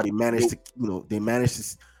somehow they managed to,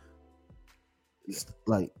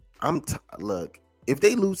 like, look, if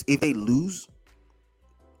they lose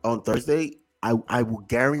on Thursday, I will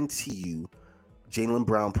guarantee you Jason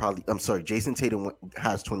Tatum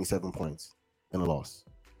has 27 points in a loss.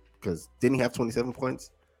 Because didn't he have 27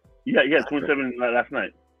 points? Yeah, he had 27 last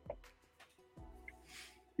night.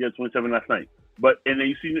 He had 27 last night. But and then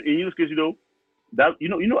you see, in this case, that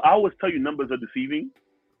I always tell you numbers are deceiving.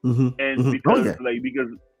 Mm-hmm. And because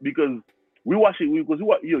we watch it,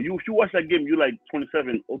 if you watch that game, you're like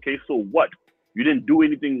 27. Okay, so what? You didn't do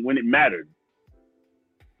anything when it mattered.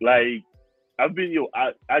 Like, I've been,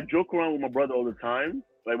 I joke around with my brother all the time.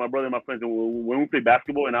 Like, my brother and my friends, when we play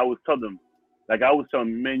basketball, and I always tell them,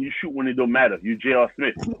 man, you shoot when it don't matter. You J.R.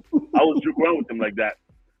 Smith. I always joke around with them like that.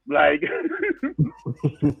 Like,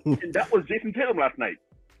 and that was Jason Tatum last night.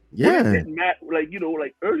 Yeah. It didn't matter,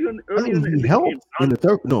 earlier in he the helped game. In the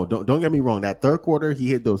third. No, don't get me wrong. That third quarter, he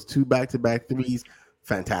hit those 2 back-to-back threes.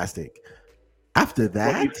 Fantastic. After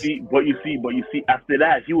that, but you see, after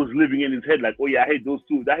that, he was living in his head like, oh yeah, I hate those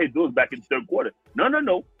 2. I hate those back in the third quarter.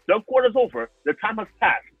 No. Third quarter's over. The time has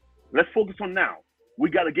passed. Let's focus on now. We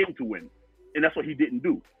got a game to win, and that's what he didn't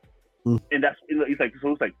do. And that's it's like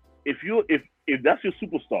if that's your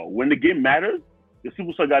superstar, when the game matters, the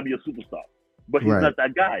superstar gotta be a superstar. But he's not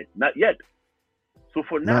that guy, not yet. So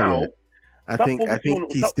for now, I think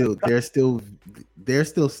he's still they're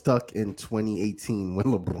still stuck in 2018 when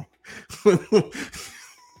LeBron.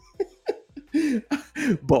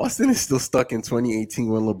 Boston is still stuck in 2018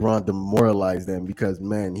 when LeBron demoralized them because,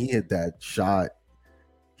 man, he hit that shot.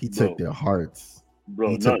 He took their hearts.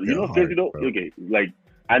 Bro, crazy though? Okay, like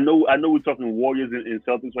I know we're talking Warriors and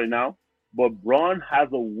Celtics right now, but Bron has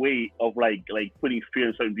a way of like putting fear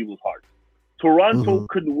in certain people's hearts. Toronto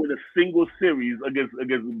couldn't win a single series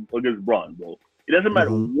against Bron, bro. It doesn't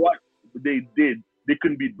matter what they did, they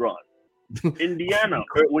couldn't beat Bron. Indiana,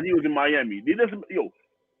 when he was in Miami,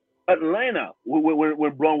 Atlanta,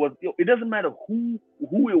 when Bron was, it doesn't matter who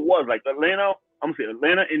it was. Like Atlanta, I'm saying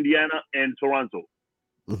Atlanta, Indiana, and Toronto,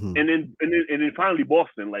 and then finally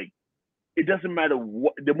Boston. Like, it doesn't matter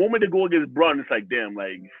what. The moment they go against Bron, it's like, damn,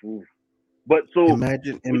 like. Oof. But so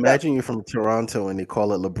imagine you're from Toronto and they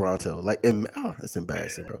call it LeBronto. Like, that's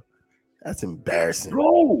embarrassing, bro. That's embarrassing,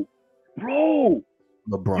 bro.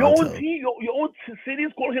 LeBronto. Your own cities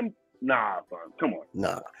call him. Nah, fam. Come on.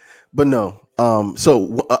 Nah, but no.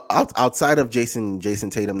 So outside of Jason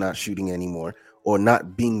Tatum not shooting anymore or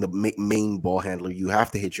not being the main ball handler, you have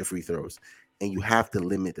to hit your free throws and you have to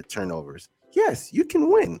limit the turnovers. Yes, you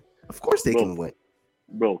can win. Of course, they can win,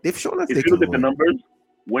 bro. They've shown us if they you can look at win. the numbers,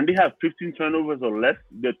 when they have 15 turnovers or less,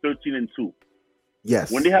 they're 13-2.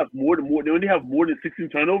 Yes. When they have more than 16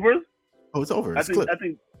 turnovers, it's over. I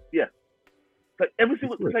think, yeah. Like every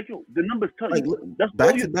single, it's like the numbers tell you. That's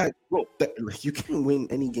back to back, bro. You can win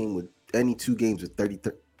any game with any 2 games with 30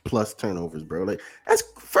 plus turnovers, bro. Like that's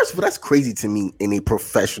crazy to me in a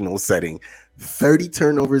professional setting. 30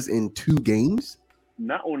 turnovers in 2 games.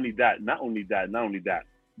 Not only that.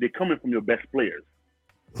 They're coming from your best players.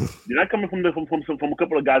 They're not coming from a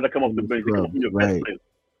couple of guys that come off the bench. They come from your best players.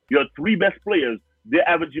 Your 3 best players, they're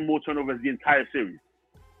averaging more turnovers the entire series.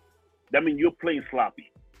 That means you're playing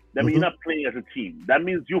sloppy. That means you're not playing as a team. That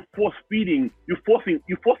means you're forcing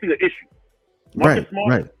an issue. Marcus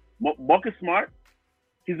Smart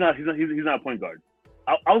He's not a point guard.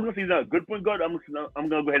 I was gonna say he's not a good point guard. I'm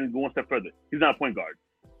gonna go ahead and go one step further. He's not a point guard.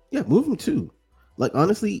 Yeah, move him 2. Like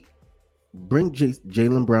honestly, bring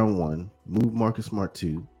Jaylen Brown 1, move Marcus Smart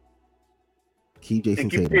 2, keep Jason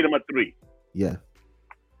and keep Tatum at 3. Yeah,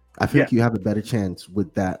 I think you have a better chance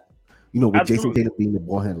with that. With Absolutely. Jason Tatum being the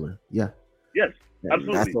ball handler. Yeah. Yes,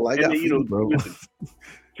 absolutely. That's all I got for you, bro. Listen,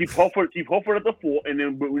 keep Horford at the 4, and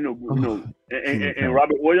then and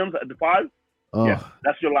Robert Williams at the 5. Oh, yeah,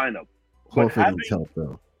 that's your lineup. Horford needs help,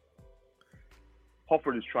 though.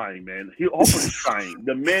 Horford is trying, man. Horford is trying.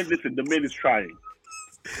 The man is trying.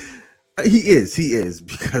 He is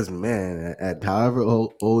because man, at however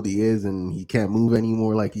old he is, and he can't move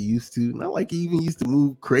anymore like he used to. Not like he even used to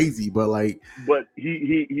move crazy, but like. But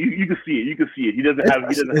you can see it. You can see it. He doesn't have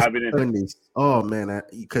it in him. Oh man,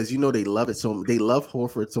 because they love it so. They love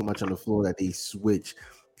Horford so much on the floor that they switch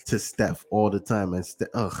to Steph all the time, and it's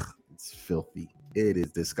filthy. It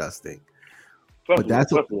is disgusting. But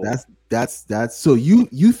that's so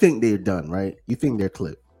you think they're done, right? You think they're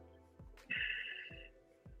clipped?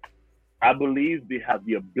 I believe they have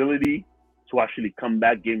the ability to actually come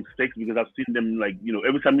back game 6 because I've seen them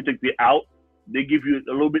every time you take the out, they give you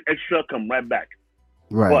a little bit extra, come right back.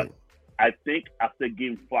 Right. But I think after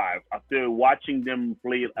game 5, after watching them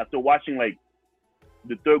play, after watching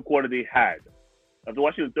the third quarter they had,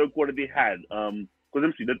 because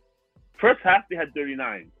the first half they had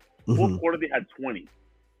 39. Fourth quarter they had 20.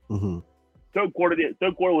 Mm-hmm. Third quarter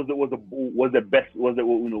was the best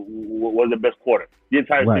quarter the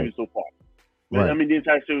entire series so far. Right. I mean the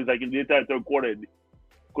entire series, in the entire third quarter,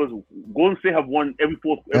 because Golden State have won every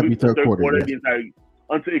third quarter the entire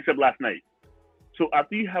except last night. So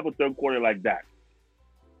after you have a third quarter like that,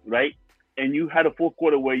 right, and you had a fourth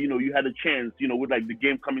quarter where you had a chance, with the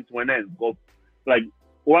game coming to an end, go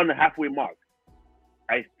around the halfway mark.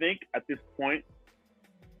 I think at this point,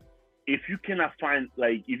 if you cannot find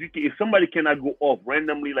if somebody cannot go off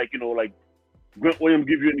randomly, Grant Williams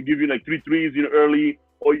give you 3 threes early,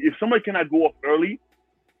 or if somebody cannot go off early,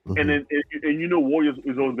 and then Warriors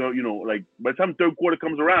is always gonna by the time third quarter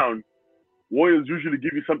comes around, Warriors usually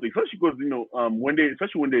give you something, especially because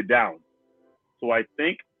especially when they're down. So I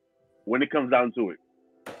think when it comes down to it,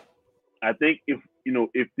 I think if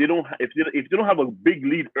they don't have a big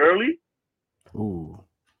lead early. Ooh.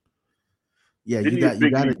 Yeah, you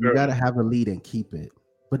gotta have a lead and keep it,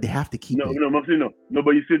 but they have to keep it. No.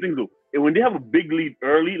 But you see the thing though, and when they have a big lead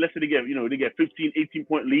early, let's say they get 15, 18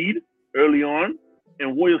 point lead early on,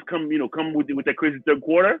 and Warriors come with that crazy third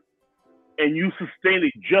quarter, and you sustain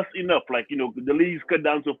it just enough, the lead's cut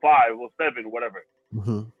down to 5 or 7, whatever.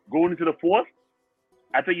 Mm-hmm. Going into the fourth,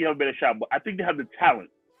 I think you have a better shot, but I think they have the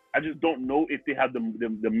talent. I just don't know if they have the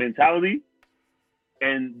mentality.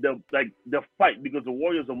 And the fight, because the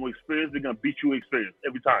Warriors are more experienced, they're gonna beat you experience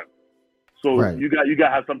every time. So right. you got to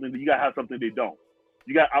have something. You got to have something they don't.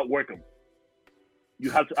 You got to outwork them. You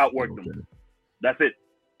have to outwork them. That's it.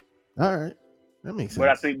 All right, that makes sense. But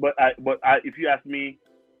I think, if you ask me,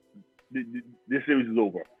 this series is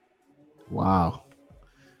over. Wow.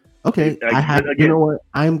 Okay, you know what?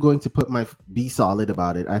 I'm going to be solid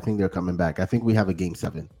about it. I think they're coming back. I think we have a game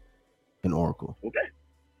 7 in Oracle. Okay.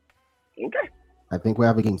 I think we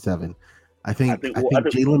have a game 7. I think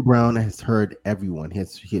Jaylen Brown has heard everyone.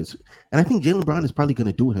 His, and I think Jaylen Brown is probably going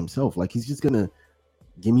to do it himself. He's just going to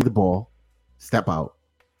give me the ball, step out,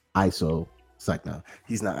 ISO. It's no,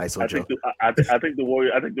 he's not ISO. I think the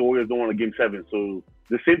Warriors don't want a game 7. So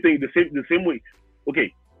the same way.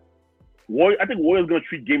 Okay, I think Warriors going to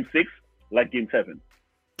treat game 6 like game 7.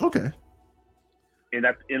 Okay. And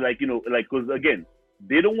because again,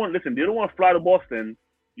 they don't want to fly to Boston.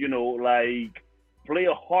 Play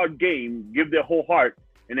a hard game, give their whole heart,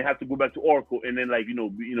 and they have to go back to Oracle, and then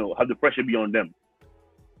have the pressure be on them.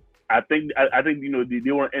 I think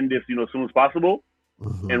they want to end this as soon as possible.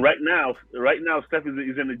 Mm-hmm. And right now Steph is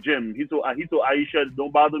in the gym. He told Aisha,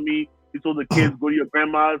 don't bother me. He told the kids, go to your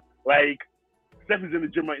grandma's. Steph is in the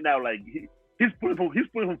gym right now. He's putting from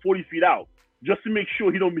 40 feet out just to make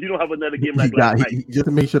sure he don't have another game last night. Just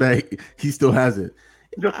to make sure that he still has it.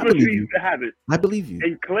 Just make sure you have it. I believe you.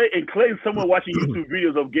 And Clay is someone watching YouTube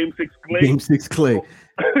videos of Game 6 Clay. Game 6 Clay.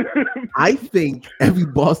 I think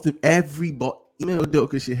Udoka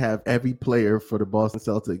should have every player for the Boston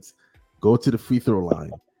Celtics go to the free throw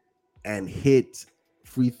line and hit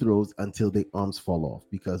free throws until their arms fall off.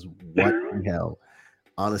 Because what the hell?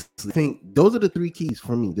 Honestly, I think those are the 3 keys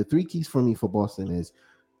for me. The 3 keys for me for Boston is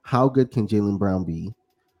how good can Jaylen Brown be?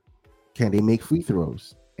 Can they make free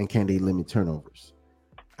throws? And can they limit turnovers?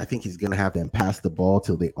 I think he's gonna have them pass the ball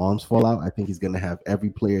till their arms fall out. I think he's gonna have every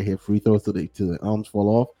player hit free throws till their arms fall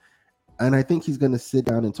off. and I think he's gonna sit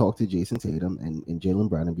down and talk to Jason Tatum and Jaylen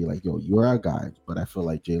Brown and be like, "Yo, you're our guy," but I feel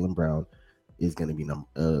like Jaylen Brown is gonna be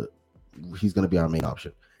he's gonna be our main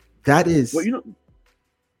option. That is,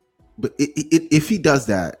 but if he does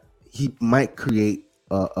that, he might create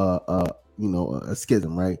a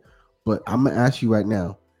schism, right? But I'm gonna ask you right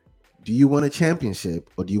now: do you want a championship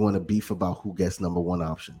or do you want to beef about who gets number one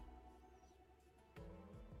option?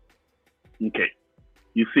 Okay,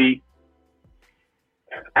 you see,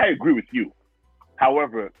 I agree with you.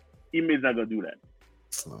 However, Ime's not gonna do that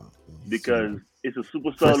because it's a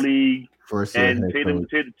superstar league, and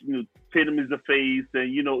Tatum is the face,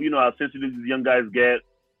 and you know how sensitive these young guys get.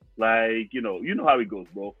 Like you know how it goes,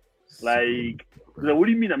 bro. Like, what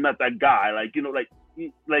do you mean I'm not that guy? Like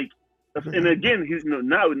and again, he's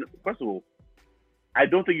now. First of all, I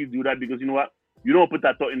don't think you do that because you know what? You don't put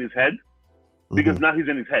that thought in his head because now he's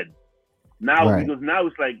in his head. Now because now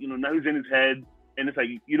it's like now he's in his head. And it's like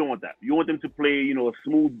you don't want that. You want them to play, a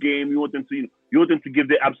smooth game. You want them to, you want them to give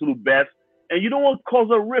their absolute best, and you don't want to cause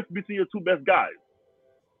a rift between your two best guys.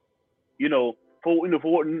 For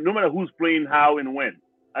no matter who's playing how and when.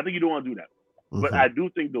 I think you don't want to do that. Mm-hmm. But I do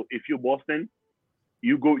think though, if you're Boston,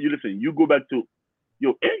 you go back to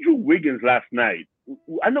Andrew Wiggins last night.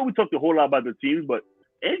 I know we talked a whole lot about the teams, but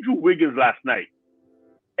Andrew Wiggins last night,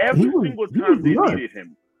 every single time they needed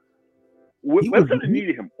him, every time they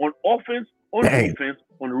needed him on offense. On defense,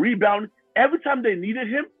 on rebound, every time they needed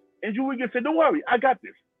him, Andrew Wiggins said, "Don't worry, I got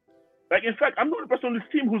this." Like, in fact, I'm the only person on this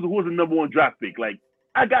team who's the number one draft pick. Like,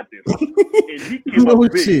 I got this. And he came up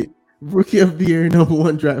big. Shit. Rookie of the year, number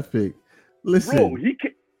one draft pick. Listen, bro, he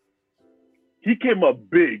came up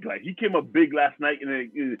big. Like, he came up big last night,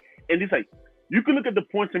 and it's like you can look at the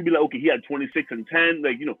points and be like, okay, he had 26 and 10,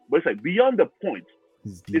 but it's like beyond the points.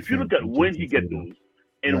 If you look at when he get those,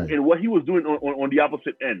 and what he was doing on the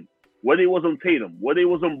opposite end. Whether it was on Tatum, whether it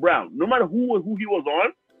was on Brown, no matter who he was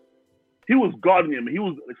on, he was guarding him.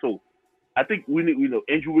 So I think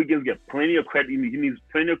Andrew Wiggins get plenty of credit. He needs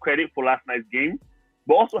plenty of credit for last night's game,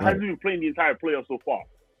 but also hasn't been playing the entire playoff so far.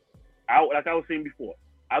 Like I was saying before,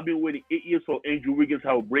 I've been waiting 8 years for Andrew Wiggins to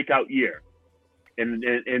have a breakout year, and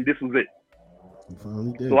this was it. He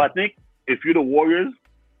finally did. So I think if you're the Warriors,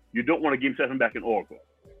 you don't want a Game 7 back in Oracle.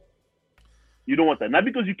 You don't want that. Not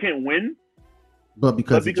because you can't win. But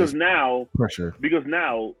because now pressure. Because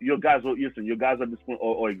now your guys are at this point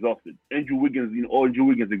are exhausted. Andrew Wiggins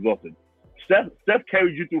exhausted. Steph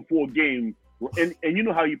carried you through 4 games, and you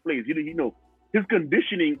know how he plays. His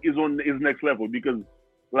conditioning is on his next level because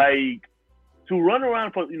like to run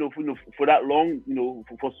around for that long,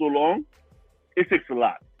 for so long, it takes a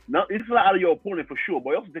lot. Now it takes a lot out of your opponent for sure,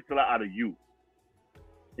 but it also takes a lot out of you.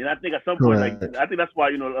 And I think at some point, I think that's why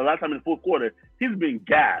a lot of time in the fourth quarter he's been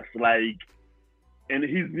gassed, and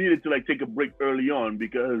he's needed to take a break early on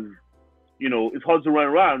because, it's hard to run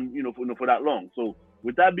around, for that long. So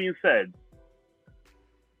with that being said,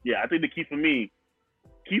 yeah, I think the key for me,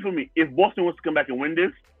 if Boston wants to come back and win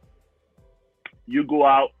this, you go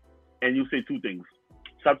out and you say 2 things: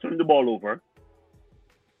 stop turning the ball over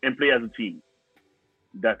and play as a team.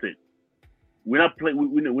 That's it. We're not playing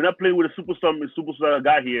with a superstar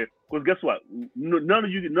guy here because guess what? None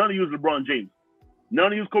of you is LeBron James.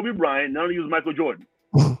 None of you is Kobe Bryant. None of you is Michael Jordan.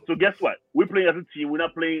 So guess what? We're playing as a team. We're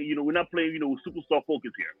not playing superstar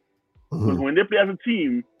focus here. Because when they play as a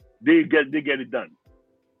team, they get it done.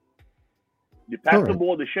 They pass the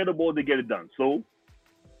ball, they share the ball, they get it done. So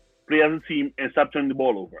play as a team and stop turning the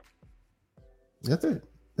ball over. That's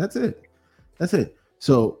it.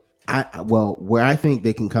 So where I think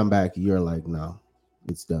they can come back, you're like, no,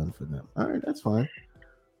 it's done for them. All right, that's fine.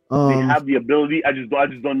 They have the ability. I just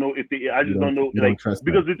don't know if they. I just don't know because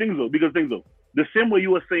the things though. The same way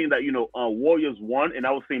you were saying that Warriors won, and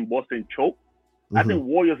I was saying Boston choked. Mm-hmm. I think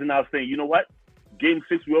Warriors are now saying, you know what, Game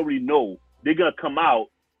 6 we already know they're gonna come out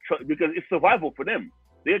because it's survival for them.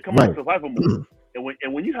 They're gonna come out in survival mode,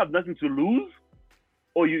 and when you have nothing to lose,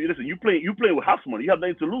 or you play with house money, you have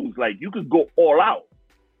nothing to lose. Like you could go all out,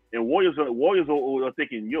 and Warriors are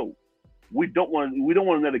thinking, yo, we don't want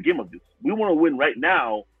another game of this. We want to win right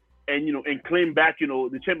now. And claim back,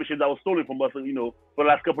 the championship that was stolen from us, for the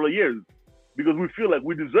last couple of years, because we feel like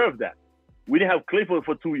we deserve that. We didn't have Clay for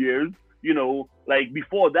 2 years,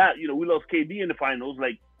 before that, we lost KD in the finals.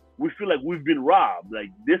 Like we feel like we've been robbed.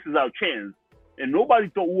 Like this is our chance, and nobody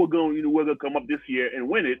thought we were going to come up this year and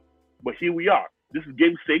win it, but here we are. This is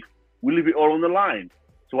Game 6. We leave it all on the line.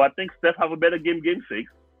 So I think Steph have a better Game 6,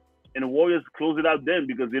 and the Warriors close it out then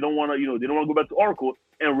because they don't want to go back to Oracle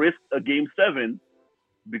and risk a Game 7.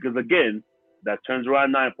 Because again, that turns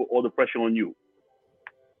around now and put all the pressure on you.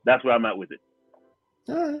 That's where I'm at with it.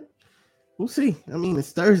 All right. We'll see. I mean,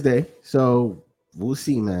 it's Thursday, so we'll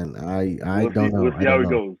see, man. I don't know. We'll see how it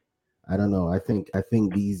goes. I don't know. I think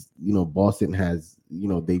these, Boston has,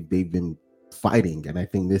 they've been fighting, and I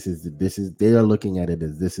think this is they are looking at it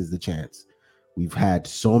as this is the chance. We've had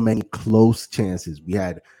so many close chances. We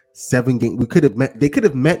had 7 games. They could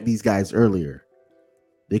have met these guys earlier.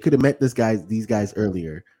 They could have met these guys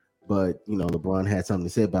earlier, but LeBron had something to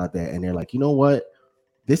say about that, and they're like, you know what?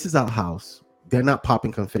 This is our house. They're not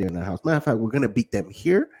popping confetti in our house. Matter of fact, we're gonna beat them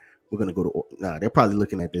here. We're gonna go to they're probably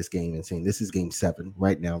looking at this game and saying this is game 7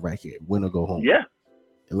 right now, right here. Win or go home. Yeah.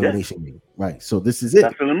 Elimination game. Right. So this is it.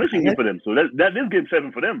 That's an elimination game for them. So that is game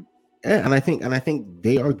 7 for them. Yeah, and I think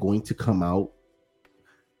they are going to come out.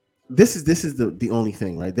 This is the only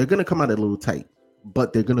thing, right? They're gonna come out a little tight,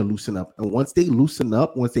 but they're gonna loosen up. And once they loosen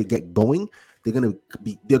up, once they get going, they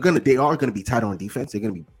are gonna be tight on defense. They're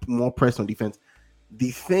gonna be more pressed on defense.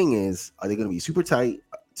 The thing is, are they going to be super tight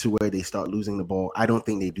to where they start losing the ball? I don't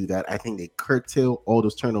think they do that. I think they curtail all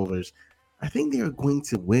those turnovers. I think they are going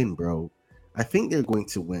to win, bro. I think they're going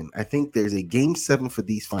to win. I think there's a game 7 for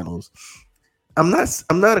these finals. I'm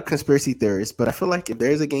not a conspiracy theorist, but I feel like if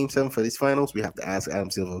there's a game 7 for these finals, we have to ask Adam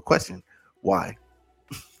Silver a question. Why?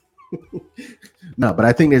 No, but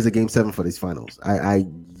I think there's a game 7 for these finals. I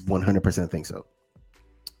 100% think so.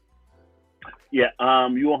 Yeah,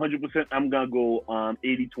 you 100%. I'm gonna go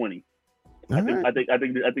 80-20. I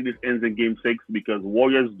think this ends in game 6 because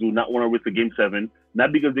Warriors do not want to risk a game 7,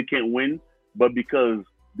 not because they can't win, but because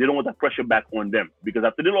they don't want that pressure back on them. Because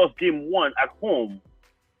after they lost game 1 at home,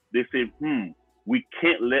 they say, we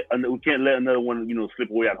can't let another one slip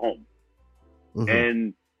away at home. Mm-hmm.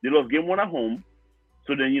 And they lost game 1 at home,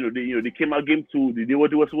 so then they came out game 2. They did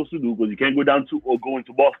what they were supposed to do because you can't go down 2 or go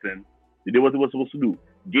into Boston. They did what they were supposed to do.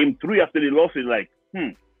 Game 3, after they lost it,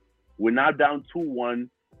 we're now down 2-1.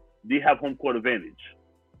 They have home court advantage.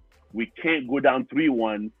 We can't go down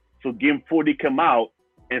 3-1. So game 4, they come out,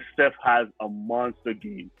 and Steph has a monster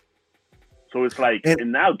game. So it's like,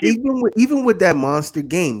 and now even with that monster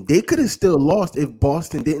game, they could have still lost if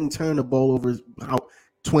Boston didn't turn the ball over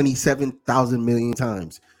 27,000 million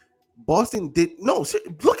times. Boston did no.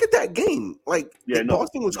 Look at that game.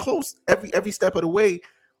 Boston was close every step of the way.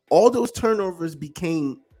 All those turnovers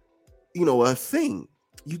became, a thing.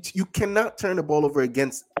 You cannot turn the ball over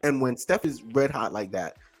against, and when Steph is red hot like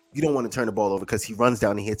that, you don't want to turn the ball over because he runs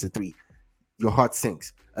down and hits a 3. Your heart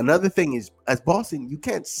sinks. Another thing is, as Boston, you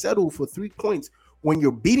can't settle for 3 points when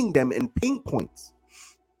you're beating them in paint points.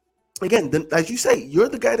 Again, as you say, you're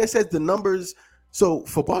the guy that says the numbers. So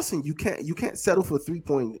for Boston, you can't settle for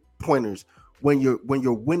 3-pointers when you're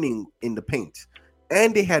winning in the paint.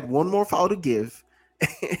 And they had one more foul to give.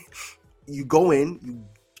 You go in, you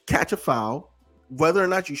catch a foul, whether or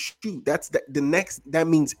not you shoot. That's the next. That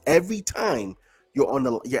means every time you're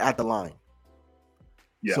at the line.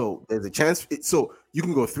 Yeah. So there's a chance. So you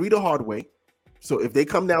can go 3 the hard way. So if they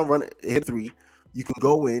come down, hit 3, you can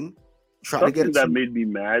go in, try to get. Something that made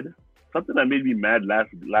me mad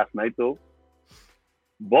last night though.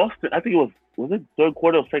 Boston, I think it was it third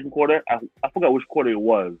quarter or second quarter? I forgot which quarter it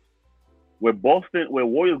was. Where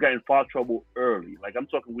Warriors got in foul trouble early. Like I'm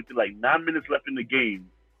talking with 9 minutes left in the game.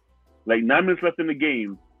 They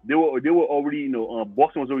were already,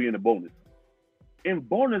 Boston was already in the bonus. And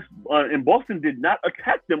Boston did not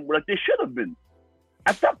attack them like they should have been.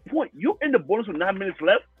 At that point, you're in the bonus with 9 minutes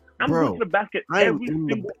left. I'm going to the basket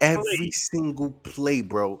every single play,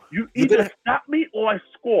 bro. You either stop me or I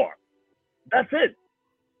score. That's it.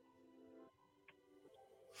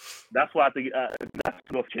 That's why I think that's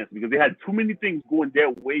a tough chance because they had too many things going their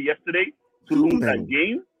way yesterday to lose that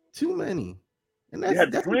game. Too many. And they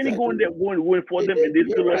had plenty going for them, and they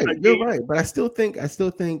still lost that game. You're right, but I still think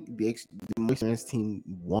the Moist team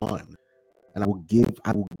won, and I'll give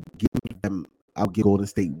Golden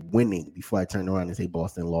State winning before I turn around and say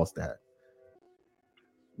Boston lost that.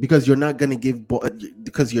 Because you're not going to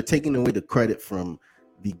because you're taking away the credit from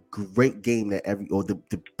the great game that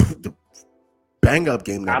the bang up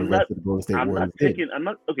game that the rest of the Golden State Warriors did.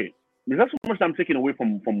 There's not so much I'm taking away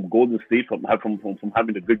from Golden State from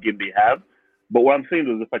having the good game they have. But what I'm saying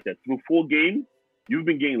is the fact that through 4 games, you've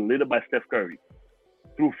been getting lit up by Steph Curry.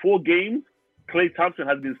 Through 4 games, Klay Thompson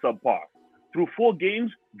has been subpar. Through 4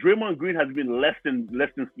 games, Draymond Green has been less than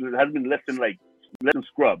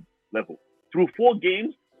scrub level. Through 4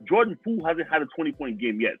 games, Jordan Poole hasn't had a 20-point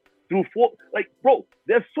game yet. Through 4,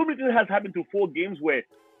 there's so many things that has happened through 4 games where,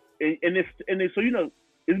 it's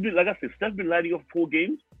been like I said, Steph's been lighting up 4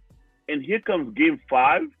 games, and here comes game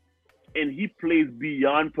 5, and he plays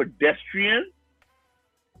beyond pedestrian.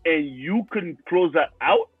 And you couldn't close that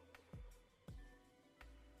out,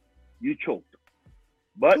 you choked.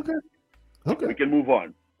 But Okay. We can move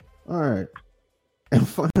on. All right. And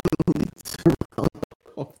finally, to round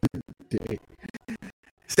off the day,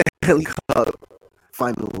 Stanley Cup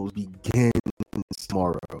Finals begins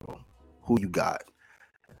tomorrow. Who you got?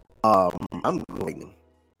 I'm going Lightning.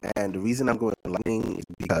 And the reason I'm going Lightning is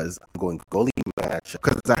because I'm going goalie match.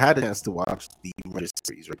 Because I had a chance to watch the Rangers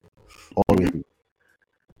series, right? All the way through.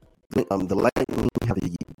 The Lightning have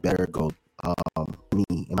the better goal, me,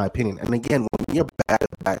 in my opinion. And again, when you're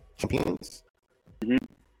back-to-back champions,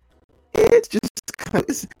 it's just kind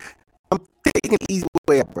of, I'm taking the easy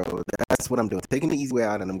way out, bro. That's what I'm doing. Taking the easy way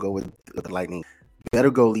out, and I'm going with the Lightning.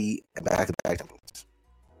 Better goalie and back-to-back champions.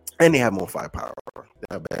 And they have more firepower. They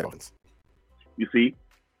have better ones. You see,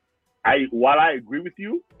 while I agree with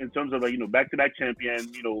you in terms of back-to-back champion,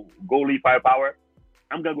 goalie firepower,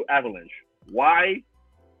 I'm gonna go Avalanche. Why?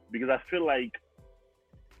 Because I feel like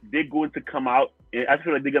they're going to come out and I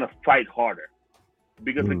feel like they're gonna fight harder.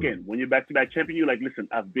 Because again, when you're back-to-back champion, you're like, listen,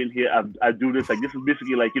 I've been here, I do this. Like this is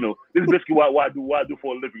basically like this is basically what I do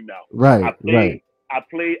for a living now. Right. I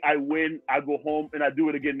play, I win, I go home, and I do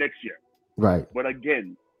it again next year. Right. But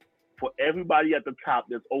again, for everybody at the top,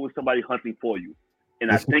 there's always somebody hunting for you. And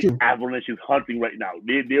That's I think true. Avalanche is hunting right now.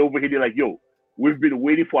 They're over here, they're like, yo, we've been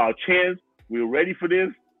waiting for our chance. We're ready for this.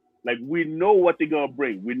 Like, we know what they're going to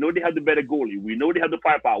bring. We know they have the better goalie. We know they have the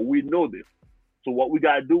firepower. We know this. So what we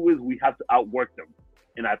got to do is we have to outwork them.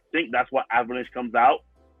 And I think that's why Avalanche comes out.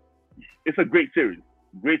 It's a great series.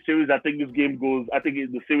 Great series. I think the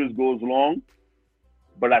series goes long.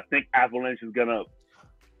 But I think Avalanche is they're going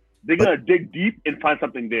to dig deep and find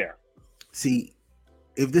something there. See,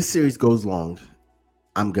 if this series goes long,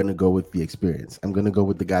 I'm going to go with the experience. I'm going to go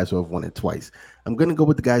with the guys who have won it twice. I'm going to go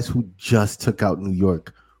with the guys who just took out New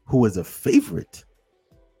York, who was a favorite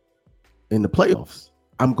in the playoffs.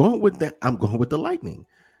 I'm going with that. I'm going with the Lightning.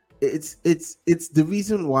 It's the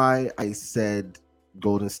reason why I said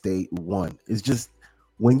Golden State won. It's just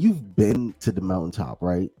when you've been to the mountaintop,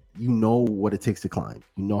 right? You know what it takes to climb.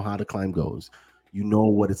 You know how the climb goes. You know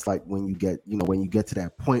what it's like when you get to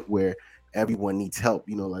that point where everyone needs help,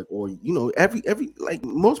 every like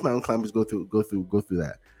most mountain climbers go through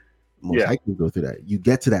that. Most hikers go through that. You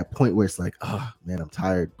get to that point where it's like, oh man, I'm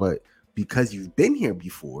tired. But because you've been here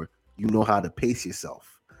before, you know how to pace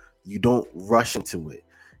yourself. You don't rush into it.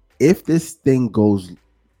 If this thing goes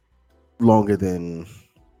longer than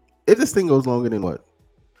what?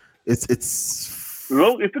 If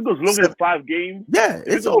it goes longer than 5 games,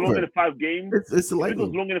 it's over. Longer than 5 games, it's Lightning. If it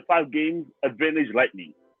goes longer than 5 games, advantage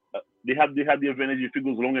Lightning. They have the advantage if it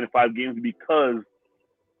goes longer than 5 games because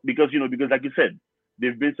like you said,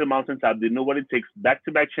 they've been to the mountaintop. They know what it takes.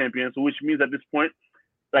 Back-to-back champions, which means at this point,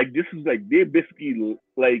 like this is like they basically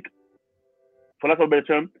like, for lack of a better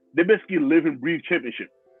term, they basically live and breathe championship.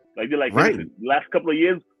 Like they're like, right. Listen, the last couple of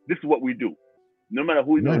years, this is what we do. No matter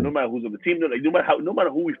who, no matter who's on the team, no matter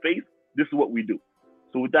who we face, this is what we do.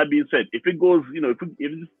 So with that being said, if it goes,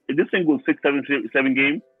 if this thing goes 6, 7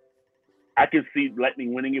 games, I can see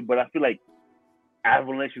Lightning winning it. But I feel like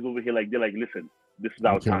Avalanche is over here, like they're like, listen, this is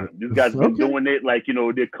our time. These guys been doing it, like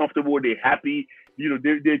they're comfortable, they're happy,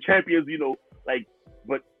 they're champions, like.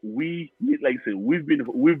 But we, like I said, we've been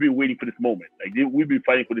waiting for this moment. Like we've been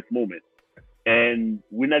fighting for this moment, and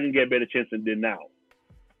we're not gonna get a better chance than now.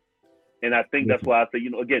 And I think that's why I say,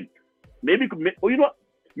 again, maybe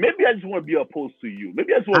I just want to be opposed to you.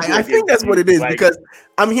 Maybe I just want to I think that's what it is, like, because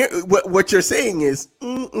I'm here. What you're saying is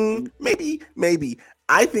maybe.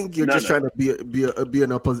 I think you're trying to be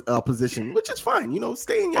an opposition, which is fine.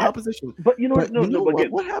 Stay in your opposition. But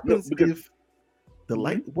what happens if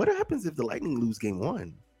what happens if the Lightning lose game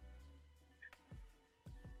 1?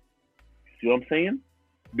 You know what I'm saying?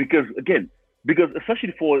 Because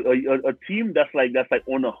especially for a team that's like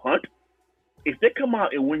on a hunt, if they come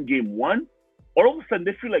out and win game 1, all of a sudden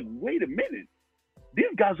they feel like, wait a minute,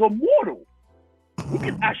 these guys are mortal. We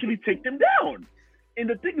can actually take them down. And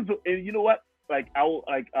the thing is, and you know what? Like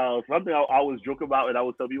something I always joke about, and I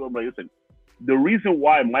would tell people, I'm like, listen, the reason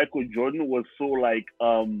why Michael Jordan was so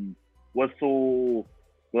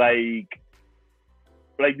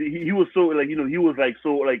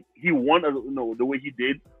he won the way he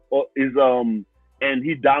did, or is and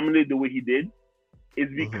he dominated the way he did, is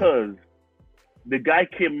because the guy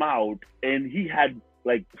came out and he had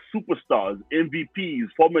like superstars,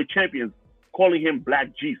 MVPs, former champions calling him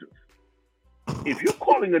Black Jesus. If you're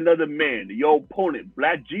calling another man, your opponent,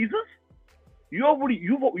 Black Jesus, you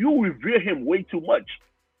revere him way too much.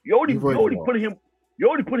 You already put him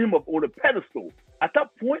up on a pedestal. At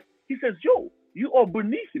that point, he says, "Yo, you are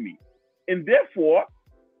beneath me, and therefore,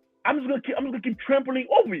 I'm just gonna keep trampling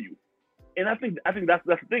over you." And I think that's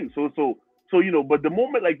the thing. So So, but the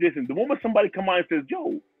moment like this, and the moment somebody come out and says,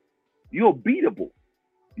 yo, you're beatable.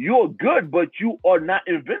 You're good, but you are not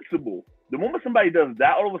invincible. The moment somebody does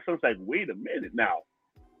that, all of a sudden it's like, wait a minute now.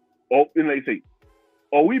 Oh, and they say,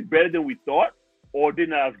 are we better than we thought? Or they're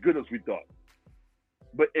not as good as we thought?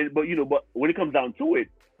 But when it comes down to it,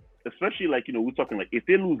 especially like, we're talking like if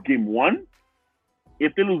they lose game one,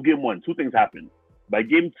 two things happen. By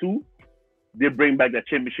game two, they bring back that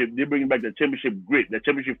championship. They bring back the championship grit, the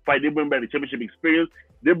championship fight. They bring back the championship experience.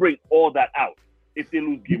 They bring all that out if they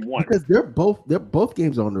lose game one. Because they're both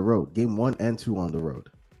games on the road. Game 1 and 2 on the road.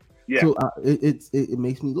 Yeah. So it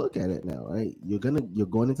makes me look at it now, right? You're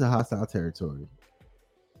going into hostile territory.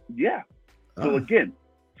 Yeah. So again,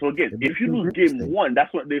 if you lose game one,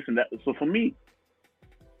 that's what this and that. So for me,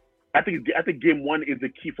 I think game one is the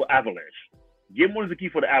key for Avalanche. Game one is the key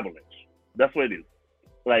for the Avalanche. That's what it is.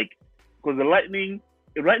 Like, because the Lightning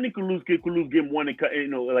could lose game one and could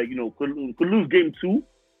lose game two.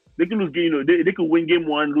 They can lose game. They could win game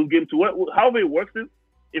one, lose game two. However it works is,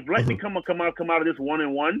 if Lightning come out of this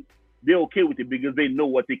 1-1, they're okay with it because they know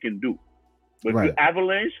what they can do. But if you're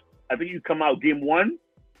Avalanche, I think you come out game one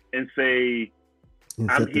and say,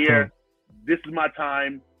 I'm here. This is my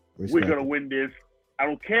time. We're gonna win this. I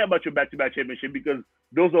don't care about your back-to-back championship because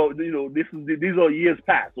those are these are years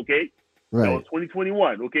past. Okay, right. That was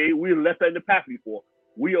 2021. Okay, we left that in the past before.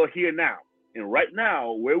 We are here now, and right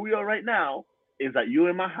now, where we are right now is that you're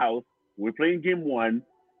in my house. We're playing game one,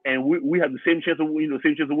 and we have the same chance of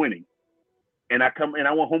winning. And I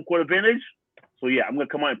want home court advantage. So yeah, I'm gonna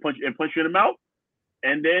come out and punch you in the mouth.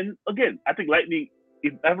 And then again, I think Lightning,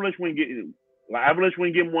 if Avalanche win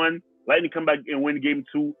game one, Lightning come back and win game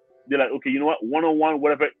two. They're like, okay, you know what, 1-on-1,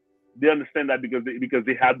 whatever. They understand that because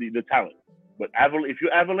they have the talent. But if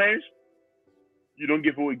you're Avalanche, you don't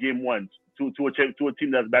give away game one to a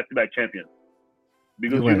team that's back-to-back champion.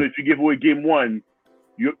 Because if you give away game one,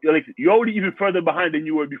 you're already even further behind than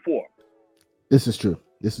you were before. This is true.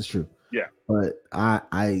 Yeah. But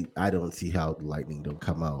I don't see how the Lightning don't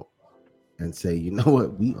come out and say, you know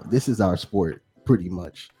what, this is our sport, pretty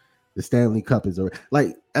much. The Stanley Cup is already,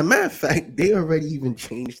 like, a matter of fact, they already even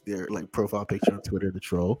changed their profile picture on Twitter to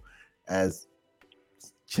troll as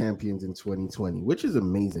champions in 2020, which is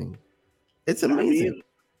amazing. It's amazing.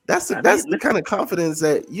 That's the kind of confidence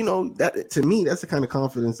that that to me, that's the kind of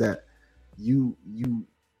confidence that you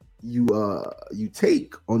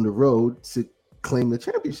take on the road to claim the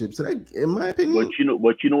championship. So that, in my opinion,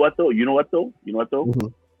 but you know what though? Mm-hmm.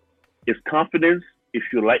 It's confidence if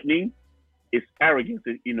you're Lightning. It's arrogance,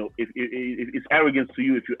 if it's arrogance to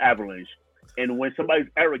you if you're Avalanche. And when somebody's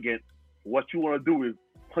arrogant, what you want to do is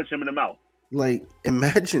punch them in the mouth. Like,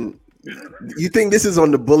 imagine, you think this is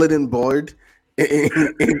on the bulletin board in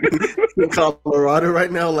Colorado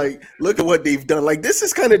right now? Like, look at what they've done. Like, this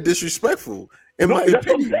is kind of disrespectful, in my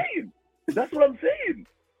opinion. That's what I'm saying.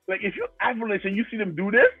 Like, if you're Avalanche and you see them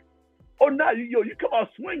do this, or not, you come out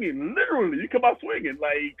swinging. Literally, you come out swinging.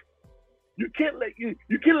 Like, you can't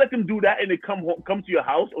let them do that and they come to your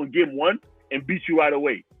house on game one and beat you right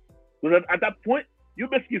away. Because at that point, you're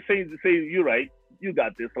basically saying you're right. You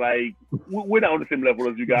got this. Like, we're not on the same level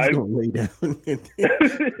as you guys. We're gonna lay down and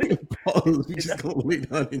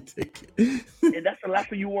take it. And that's the last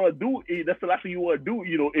thing you want to do. That's the last thing you want to do.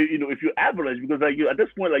 If you're Avalanche, because at this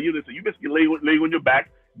point, you basically lay on your back,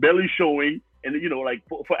 belly showing, and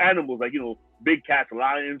for animals, big cats,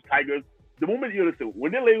 lions, tigers. The moment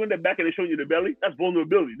when they're laying on their back and they're showing you the belly, that's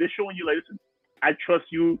vulnerability. They're showing you, like, listen, I trust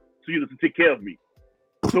you to take care of me.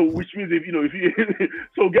 So, which means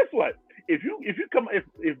so guess what?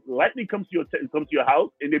 If Lightning comes to your house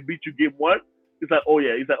and they beat you game one, it's like, oh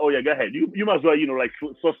yeah, go ahead. You might as well,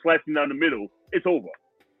 so slicing down the middle, it's over.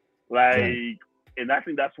 And I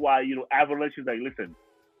think that's why, Avalanche is like, listen,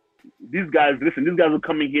 these guys are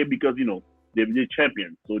coming here because, they're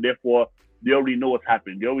champions. So therefore, they already know what's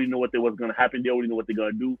happening. They already know what's going to happen. They already know what they're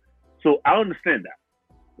going to do. So I understand that.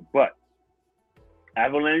 But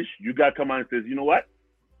Avalanche, you got to come out and says, you know what?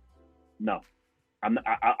 No, I'm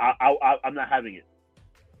not having it.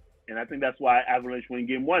 And I think that's why Avalanche win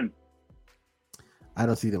game one. I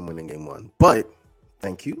don't see them winning game one. But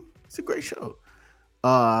thank you. It's a great show.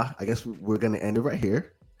 I guess we're going to end it right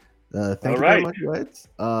here. Thank you very much, Reds.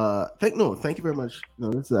 Thank you very much.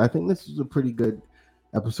 I think this is a pretty good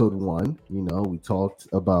episode one. We talked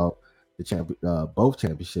about the both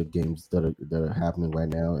championship games that are happening right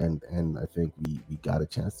now, and I think we got a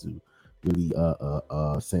chance to really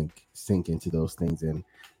sink into those things and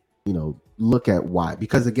look at why.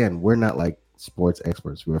 Because again, we're not like sports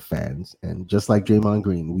experts. We're fans, and just like Draymond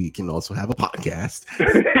Green, we can also have a podcast.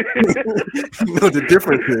 The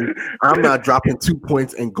difference is I'm not dropping 2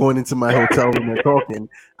 points and going into my hotel room and talking.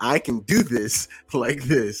 I can do this like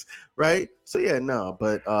this, right? So yeah, no,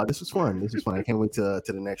 but this was fun. I can't wait to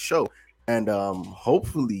the next show. And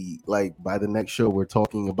hopefully, like by the next show, we're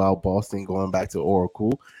talking about Boston going back to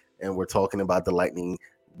Oracle, and we're talking about the Lightning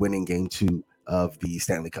winning Game 2 of the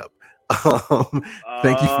Stanley Cup.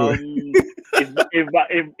 Thank you for.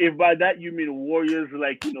 if by that you mean Warriors,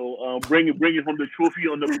 like bringing home the trophy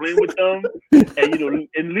on the plane with them, and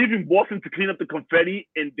and leaving Boston to clean up the confetti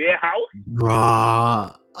in their house.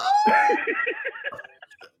 Bruh.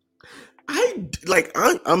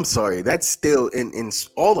 I'm sorry. That's still in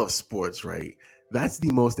all of sports, right? That's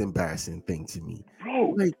the most embarrassing thing to me,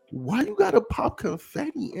 bro. Like, why you gotta pop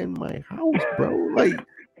confetti in my house, bro? Like,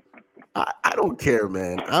 I don't care,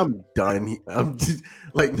 man. I'm done. I'm just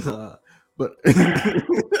like, nah. But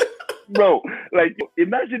bro, like,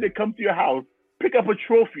 imagine they come to your house, pick up a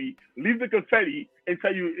trophy, leave the confetti, and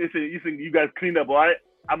tell you, you guys cleaned up, all right?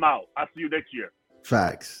 I'm out. I'll see you next year.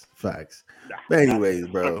 Facts. But anyways,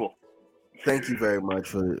 bro. Thank you very much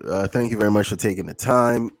for taking the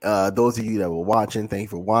time. Those of you that were watching, thank you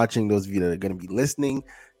for watching. Those of you that are going to be listening,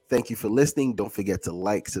 thank you for listening. Don't forget to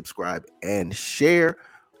like, subscribe, and share.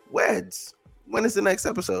 Weds, when is the next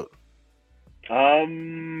episode? Now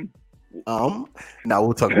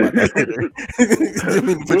we'll talk about that later.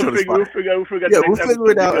 We'll figure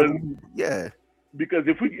it out. Because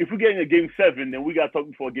if we're getting a Game 7, then we got to talk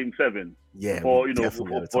before Game 7. Yeah, for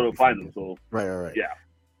the final. So right. Yeah.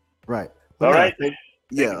 Right. All right. Thank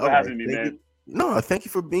you for having me, man. No, thank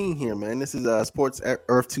you for being here, man. This is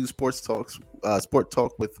Earth 2 Sports Talks, Sport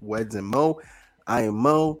Talk with Weds and Mo. I am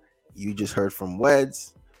Mo. You just heard from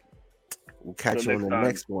Weds. We'll catch you on the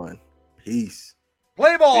next one. Peace.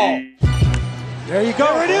 Play ball. There you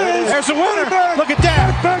go. There it is. There's a winner. Look at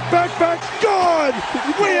that. Back. Gone.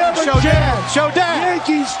 We have a chance. Showdown.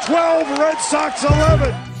 Yankees 12, Red Sox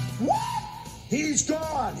 11. He's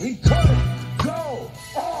gone. He couldn't go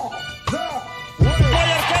all the way. No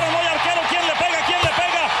hay arquero. ¿Quién le pega?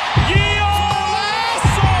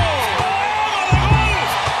 ¡Golazo!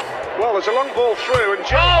 Well, there's a long ball through, and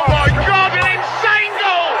Oh my God, an insane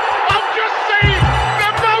goal! I've just seen the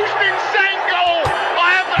most insane goal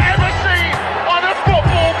I have ever seen on a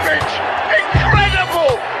football pitch.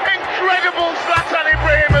 Incredible Zlatan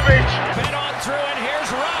Ibrahimovic. Fed on through, and here's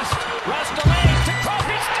Rust. Rust delays to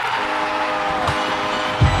Kopic.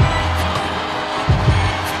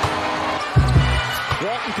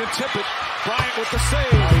 Walton can tip it. Bryant with the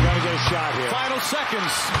save. you got to get a shot here. Final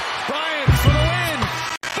seconds. Bryant for the win.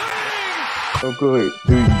 Bang! So go ahead,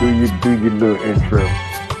 do your little intro.